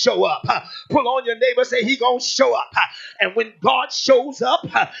will show up. Pull on your neighbor, say he gonna show up. And when God shows up,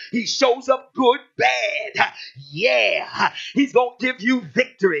 he shows up good, bad. Yeah, he's gonna give you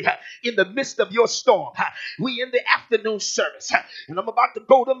victory in the midst of your storm. We in the afternoon service, and I'm about to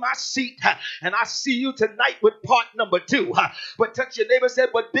go to my seat, and I see you tonight with part number 2. But touch your neighbor, said,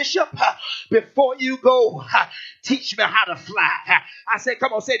 but Bishop, before you go, teach me how to fly. I said,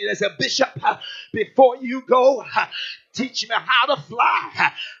 come on, say it. I said, Bishop, before you go, teach me how to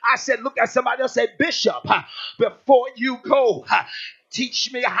fly. I said, look at somebody else, said, Bishop, before you go,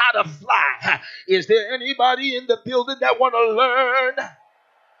 teach me how to fly. Is there anybody in the building that want to learn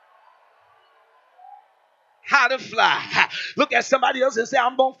how to fly? Look at somebody else and say,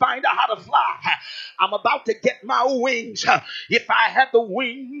 I'm going to find out how to fly. I'm about to get my wings. If I had the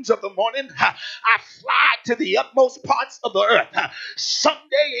wings of the morning, I fly to the utmost parts of the earth.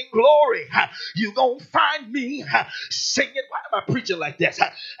 Someday in glory, you're going to find me singing. Why am I preaching like this?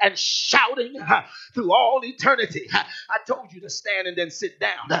 And shouting through all eternity. I told you to stand and then sit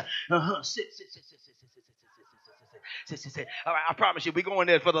down. Sit. All right, I promise you, we're going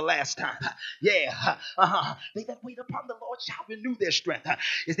there for the last time. Yeah. They that wait upon the Lord shall renew their strength.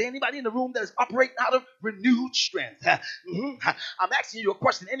 Is there anybody in the room that is operating out of renewed strength? I'm asking you a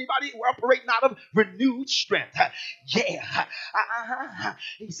question. Anybody who operating out of renewed strength? Yeah.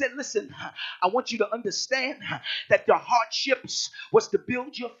 He said, listen, I want you to understand that your hardships was to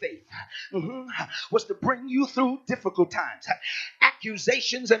build your faith, was to bring you through difficult times.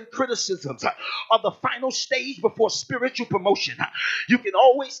 Accusations and criticisms are the final stage before spiritual promotion. You can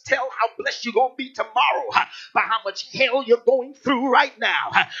always tell how blessed you're going to be tomorrow by how much hell you're going through right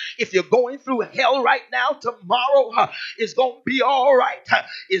now. If you're going through hell right now, tomorrow is going to be all right.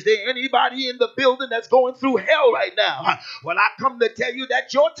 Is there anybody in the building that's going through hell right now? Well, I come to tell you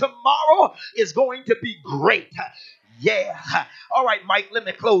that your tomorrow is going to be great. Yeah. All right, Mike, let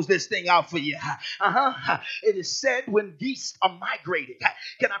me close this thing out for you. It is said when geese are migrating.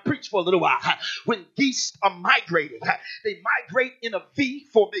 Can I preach for a little while? When geese are migrating, they migrate in a V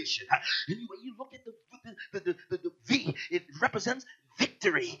formation. And when you look at the V, it represents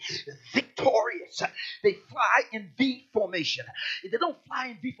victory, victorious. They fly in V formation. They don't fly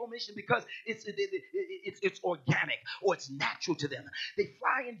in V formation because it's organic or it's natural to them. They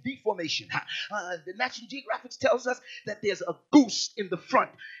fly in V formation. The National Geographic tells us that there's a goose in the front,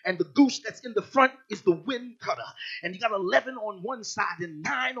 and the goose that's in the front is the wind cutter. And you got 11 on one side and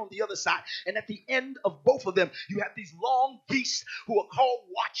 9 on the other side. And at the end of both of them, you have these long geese who are called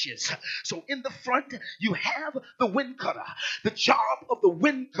watches. So in the front, you have the wind cutter. The job of the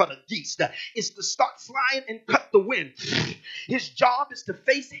wind cutter geese is to start flying and cut the wind. His job is to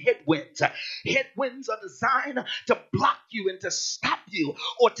face headwinds. Headwinds are designed to block you and to stop you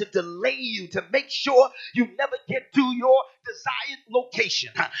or to delay you, to make sure you never get to your desired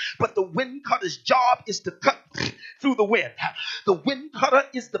location. But the wind cutter's job is to cut through the wind. The wind cutter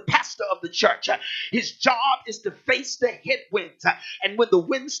is the pastor of the church. His job is to face the headwinds. And when the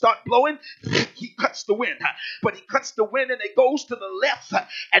winds start blowing, he cuts the wind. But he cuts the wind and it goes to the left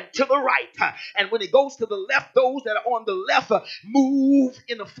and to the right. And when it goes to the left, those that are on the left move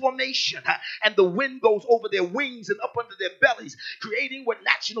in a formation. And the wind goes over their wings and up under their bellies, creating what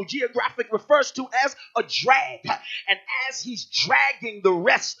National Geographic refers to as a drag. And as he's dragging the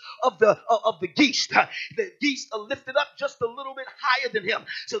rest of the geese are lifted up just a little bit higher than him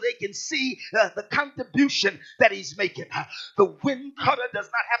so they can see the contribution that he's making. The wind cutter does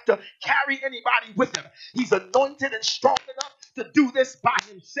not have to carry anybody with him. He's anointed and strong enough to do this by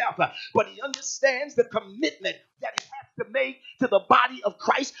himself, but he understands the commitment that he has to make to the body of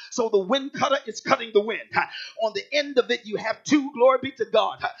Christ. So the wind cutter is cutting the wind. On the end of it, you have 2, glory be to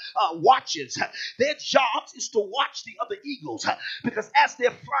God, watches. Their jobs is to watch the other eagles, because as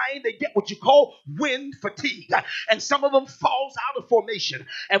they're flying, they get what you call wind fatigue, and some of them falls out of formation.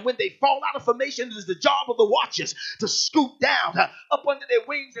 And when they fall out of formation, it is the job of the watches to scoot down up under their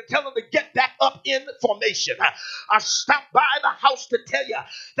wings and tell them to get back up in formation. I stopped by the house to tell you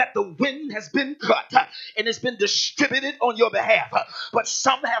that the wind has been cut and it's been distributed on your behalf. But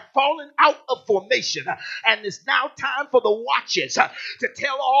some have fallen out of formation, and it's now time for the watches to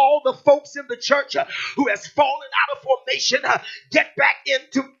tell all the folks in the church who has fallen out of formation, get back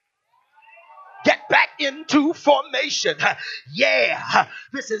into formation. Yeah,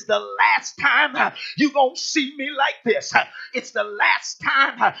 this is the last time you're going to see me like this. It's the last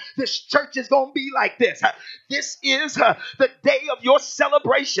time this church is going to be like this. This is the day of your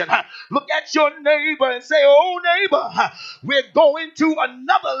celebration. Look at your neighbor and say, oh neighbor, we're going to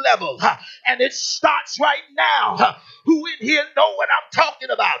another level, and it starts right now. Who in here know what I'm talking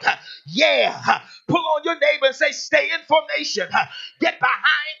about? Yeah, pull on your neighbor and say, stay in formation. Get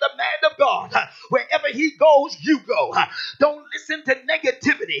behind the man of God. Wherever he goes, you go. Don't listen to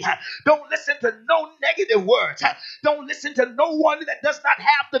negativity. Don't listen to no negative words. Don't listen to no one that does not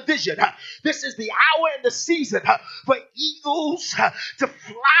have the vision. This is the hour and the season for eagles to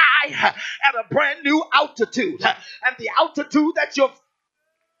fly at a brand new altitude. And the altitude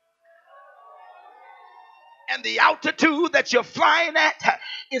that you're flying at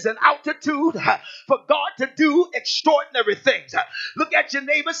is an altitude for God to do extraordinary things. Look at your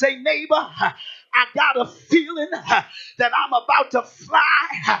neighbor, say, neighbor, I got a feeling that I'm about to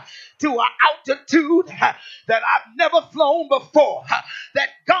fly to an altitude that I've never flown before. That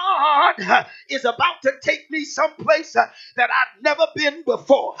God is about to take me someplace that I've never been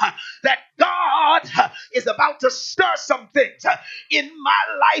before. That God is about to stir some things in my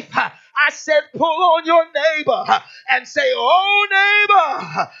life. I said, pull on your neighbor and say, oh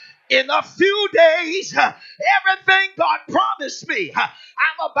neighbor, in a few days, everything God promised me,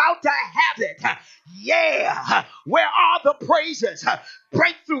 I'm about to have it. Yeah. Where are the praises?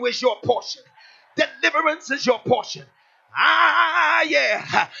 Breakthrough is your portion. Deliverance is your portion.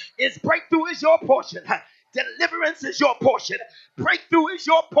 Yeah. It's breakthrough is your portion. Deliverance is your portion. Breakthrough is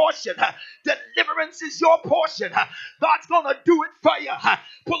your portion. Deliverance is your portion. God's going to do it for you.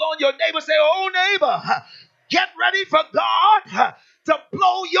 Pull on your neighbor, say, oh neighbor, get ready for God to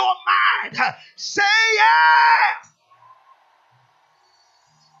blow your mind. Say yeah.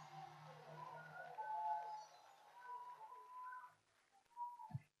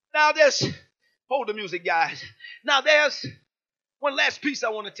 Now hold the music, guys. Now there's one last piece I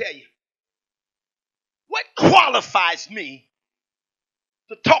want to tell you. What qualifies me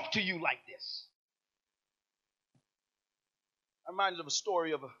to talk to you like this? I'm reminded of a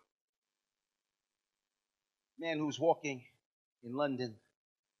story of a man who's walking in London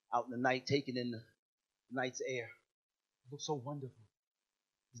out in the night, taking in the night's air. It looks so wonderful.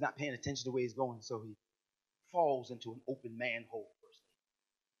 He's not paying attention to where he's going, so he falls into an open manhole.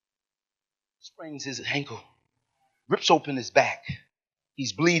 Sprains his ankle, rips open his back.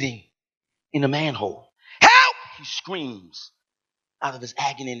 He's bleeding in a manhole. Help! He screams. out of his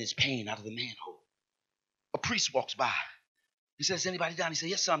agony and his pain, out of the manhole. A priest walks by. He says, anybody down? He said,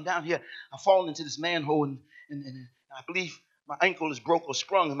 yes, sir, I'm down here. I've fallen into this manhole and I believe my ankle is broke or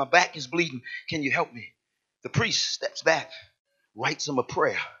sprung and my back is bleeding. Can you help me? The priest steps back, writes him a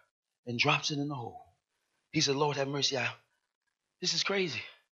prayer, and drops it in the hole. He said, Lord, have mercy. This is crazy.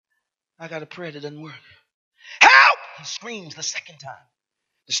 I got a prayer that doesn't work. Help! He screams the second time.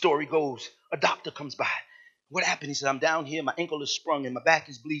 The story goes, a doctor comes by. What happened? He said, I'm down here. My ankle is sprung and my back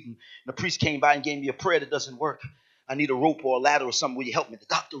is bleeding. And the priest came by and gave me a prayer that doesn't work. I need a rope or a ladder or something. Will you help me? The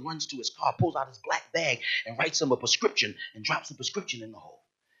doctor runs to his car, pulls out his black bag, and writes him a prescription and drops the prescription in the hole.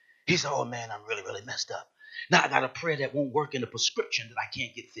 He said, oh, man, I'm really, really messed up. Now I got a prayer that won't work and a prescription that I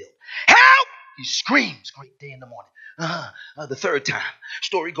can't get filled. Help! He screams. Great day in the morning. The third time.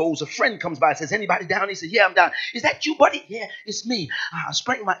 Story goes, a friend comes by and says, anybody down? He said, yeah, I'm down. Is that you, buddy? Yeah, it's me. I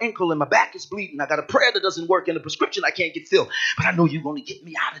sprained my ankle and my back is bleeding. I got a prayer that doesn't work and a prescription I can't get filled. But I know you're going to get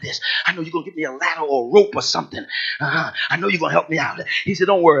me out of this. I know you're going to give me a ladder or a rope or something. I know you're going to help me out. He said,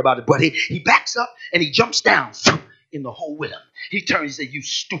 don't worry about it, buddy. He backs up and he jumps down in the hole with him. He turns and said, you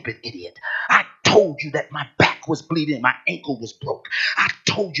stupid idiot. I told you that my back was bleeding, my ankle was broke. I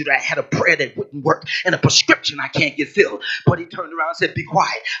told you that I had a prayer that wouldn't work and a prescription I can't get filled. But he turned around and said, be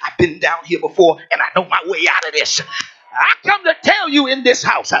quiet. I've been down here before and I know my way out of this. I come to tell you in this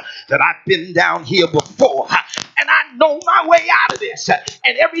house that I've been down here before and I know my way out of this.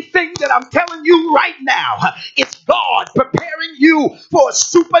 And everything that I'm telling you right now, it's God preparing you for a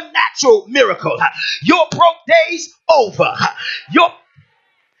supernatural miracle. Your broke days over.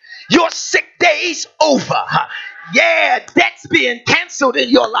 Your sick days over. Yeah, debts being canceled in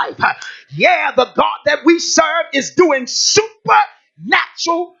your life. Yeah, the God that we serve is doing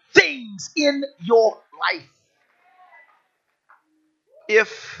supernatural things in your life.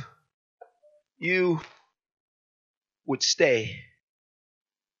 If you would stay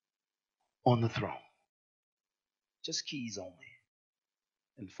on the throne, just keys only,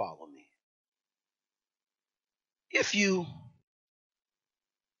 and follow me. If you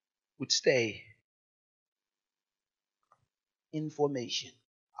would stay in formation,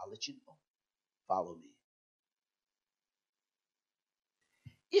 I'll let you know. Follow me.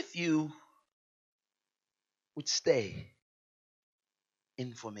 If you would stay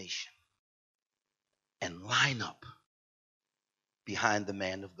in formation and line up behind the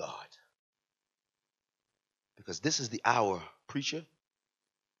man of God. Because this is the hour, preacher,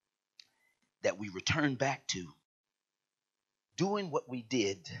 that we return back to doing what we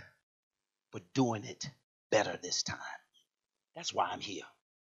did, but doing it better this time. That's why I'm here.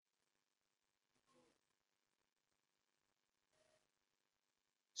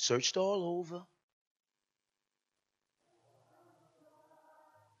 Searched all over.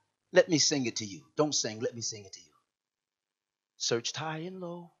 Let me sing it to you. Don't sing, let me sing it to you. Searched high and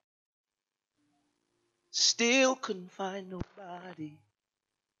low. Still couldn't find nobody.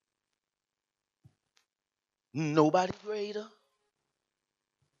 Nobody greater.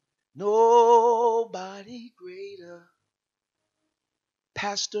 Nobody greater.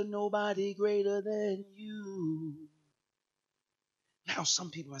 Pastor, nobody greater than you. Now some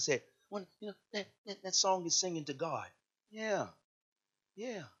people might say, well, that song is singing to God. Yeah.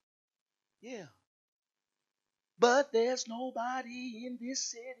 But there's nobody in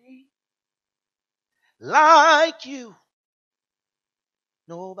this city like you.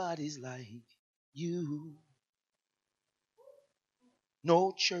 Nobody's like you.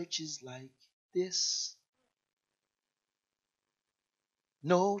 No church is like this.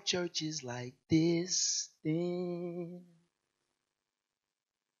 No church is like this.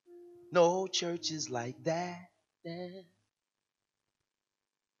 No church is like that.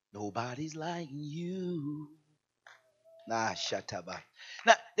 Nobody's like you. Nah, shut up.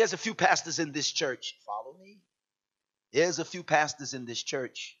 Now, there's a few pastors in this church. Follow me. There's a few pastors in this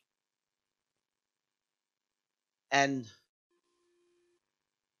church. And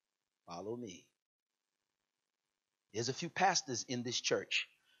follow me. There's a few pastors in this church.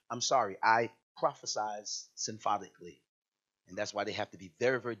 I'm sorry, I prophesize symphonically. And that's why they have to be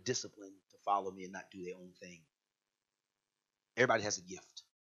very, very disciplined to follow me and not do their own thing. Everybody has a gift.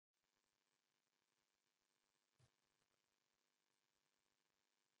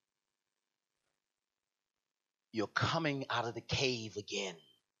 You're coming out of the cave again.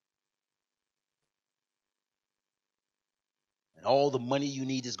 And all the money you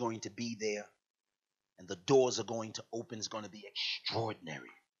need is going to be there. And the doors are going to open. It's going to be extraordinary.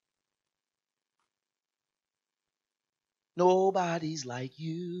 Nobody's like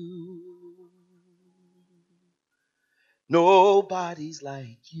you. Nobody's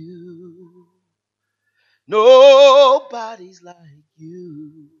like you. Nobody's like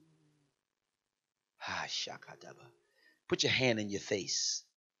you. Ah, shakataba. Put your hand in your face.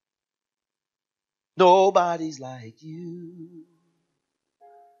 Nobody's like you.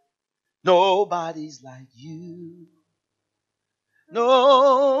 Nobody's like you.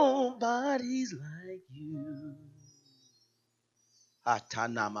 Nobody's like you.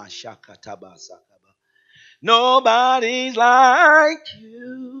 Atanama shakataba sakaba. Nobody's like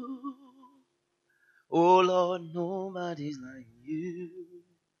you. Oh Lord, nobody's like you.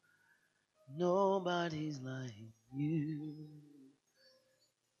 Nobody's like you.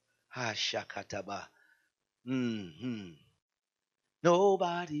 Ah, shakataba. Mm-hmm.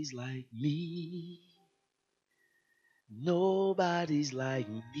 Nobody's like me. Nobody's like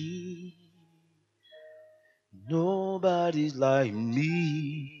me. Nobody's like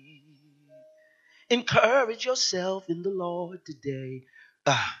me. Encourage yourself in the Lord today.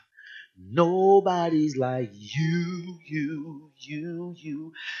 Nobody's like you.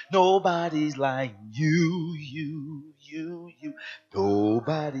 Nobody's like you.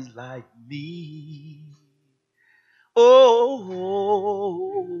 Nobody's like me. Oh,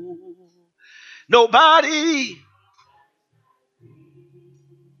 nobody,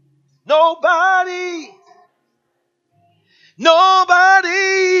 nobody, nobody.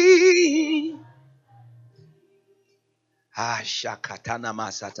 Shakatana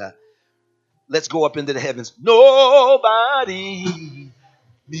Masata. Let's go up into the heavens. Nobody,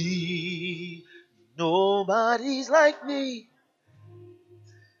 me. Nobody's like me.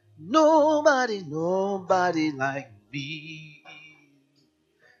 Nobody like me.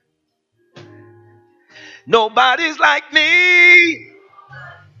 Nobody's like me.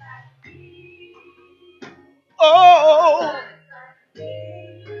 Oh,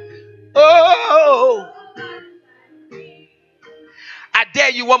 oh. I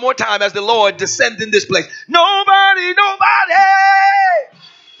dare you one more time as the Lord descends in this place. Nobody. Come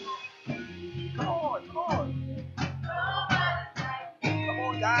on. Come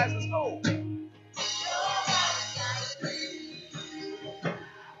on, guys, let's go.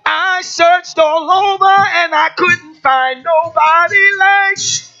 I searched all over and I couldn't find nobody like.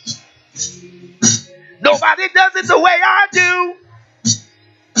 Nobody does it the way I do.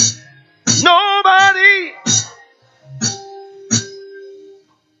 Nobody.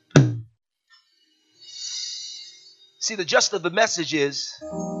 See, the gist of the message is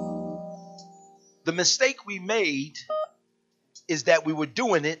the mistake we made is that we were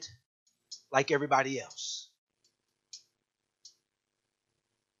doing it like everybody else.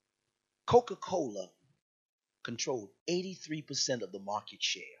 Coca-Cola controlled 83% of the market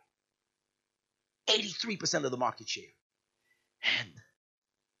share. 83% of the market share. And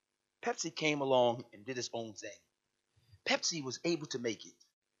Pepsi came along and did its own thing. Pepsi was able to make it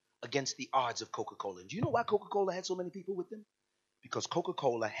against the odds of Coca-Cola. And do you know why Coca-Cola had so many people with them? Because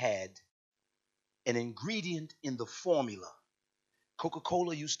Coca-Cola had an ingredient in the formula.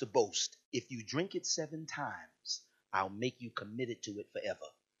 Coca-Cola used to boast, if you drink it 7 times, I'll make you committed to it forever.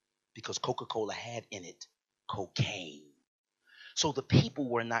 Because Coca-Cola had in it cocaine. So the people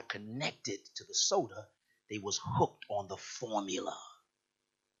were not connected to the soda. They was hooked on the formula.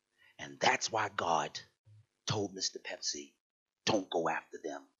 And that's why God told Mr. Pepsi, don't go after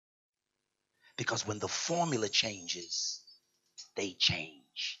them. Because when the formula changes, they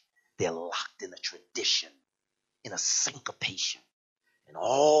change. They're locked in a tradition, in a syncopation. And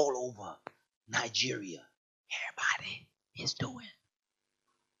all over Nigeria, everybody is doing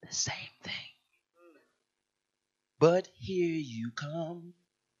the same thing. But here you come.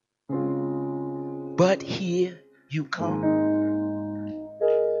 But here you come.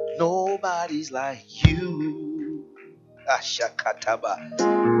 Nobody's like you.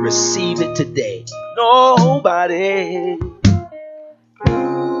 Ashakataba. Receive it today. Nobody.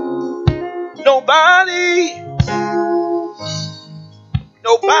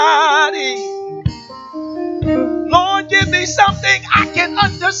 Lord, give me something I can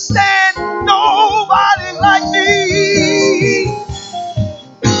understand. Nobody like me.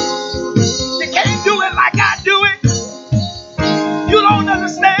 You can't do it like I do it. You don't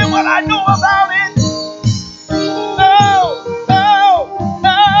understand what I know about it. Oh.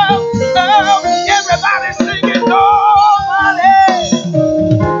 Everybody's singing nobody.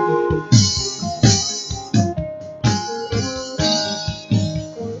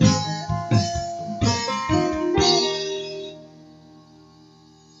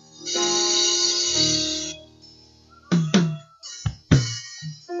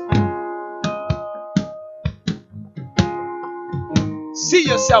 See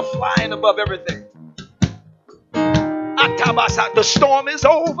yourself flying above everything. Atabasa, the storm is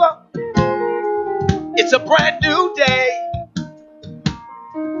over. It's a brand new day.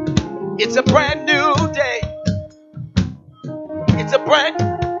 It's a brand new day. It's a brand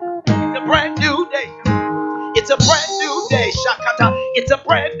new day. It's a brand new day. Shakata. It's a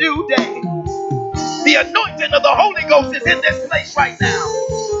brand new day. The anointing of the Holy Ghost is in this place right now.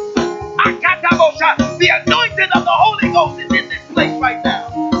 Akatabosha. The anointing of the Holy Ghost is in this place right now.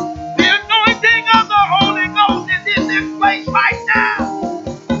 The anointing of the Holy Ghost is in this place right now.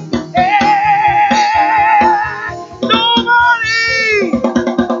 Yeah. Nobody.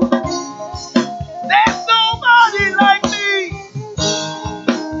 There's nobody like me.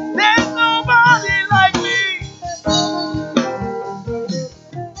 There's nobody like me.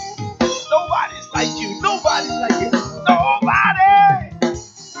 Nobody's like you. Nobody's like you. Nobody.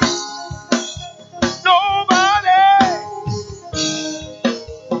 Nobody.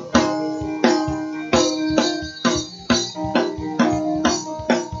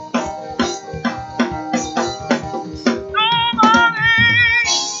 Nobody.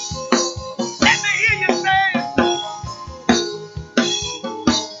 Let me hear you say it.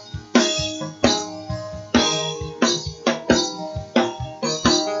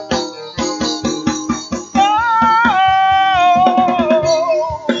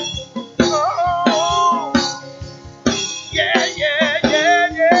 Oh, yeah, yeah, yeah,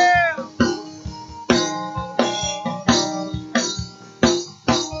 yeah.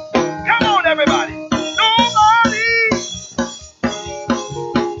 Come on, everybody. Nobody.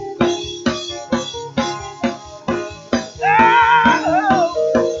 Oh.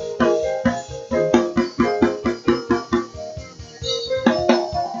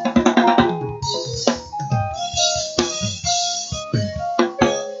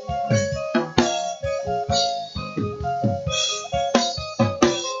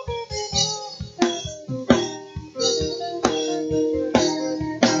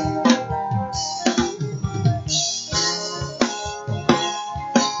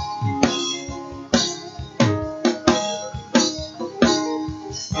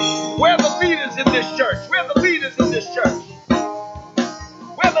 Where are the leaders in this church? Where are the leaders in this church?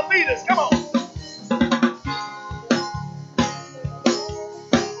 Where are the leaders? Come on.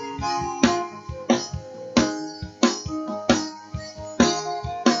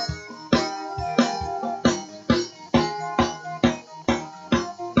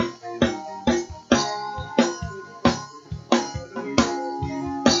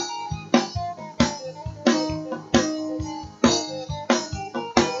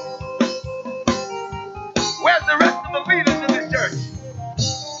 Where's the rest of the leaders in this church?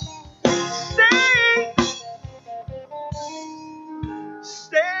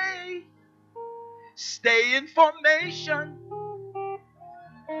 Stay in formation.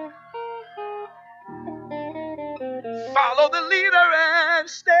 Follow the leader and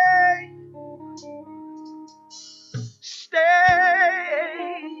stay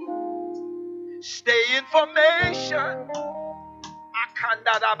in formation.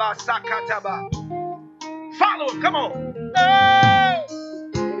 Follow him, come on. Oh.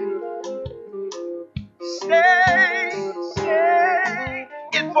 Stay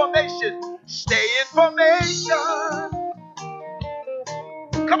in formation. Stay in formation.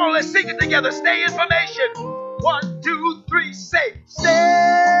 Come on, let's sing it together. Stay in formation. 1, 2, 3, say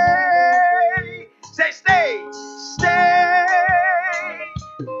stay. Say stay.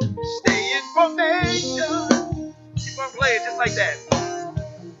 Stay in formation. Keep on playing just like that.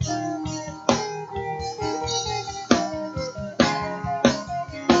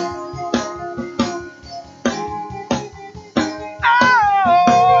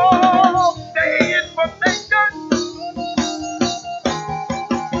 Oh, stay in formation.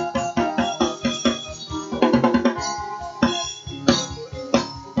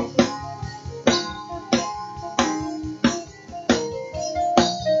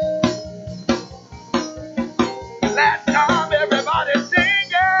 Last time everybody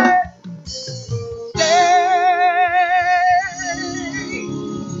sing it.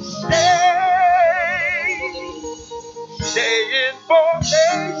 Stay in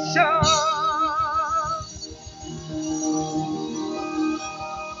formation.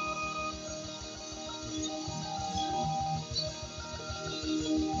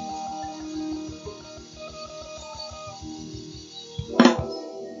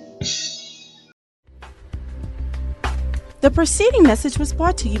 The preceding message was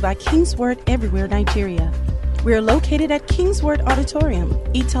brought to you by King's Word Everywhere, Nigeria. We are located at King's Word Auditorium,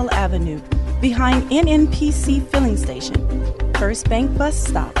 Etel Avenue, behind NNPC Filling Station, First Bank Bus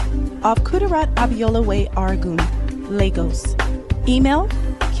Stop, off Kudirat Abiola Way, Oregon, Lagos. Email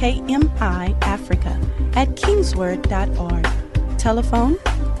kmiafrica@kingsword.org. Telephone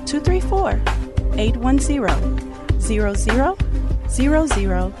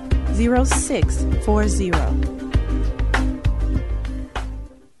 234-810-0000 0640.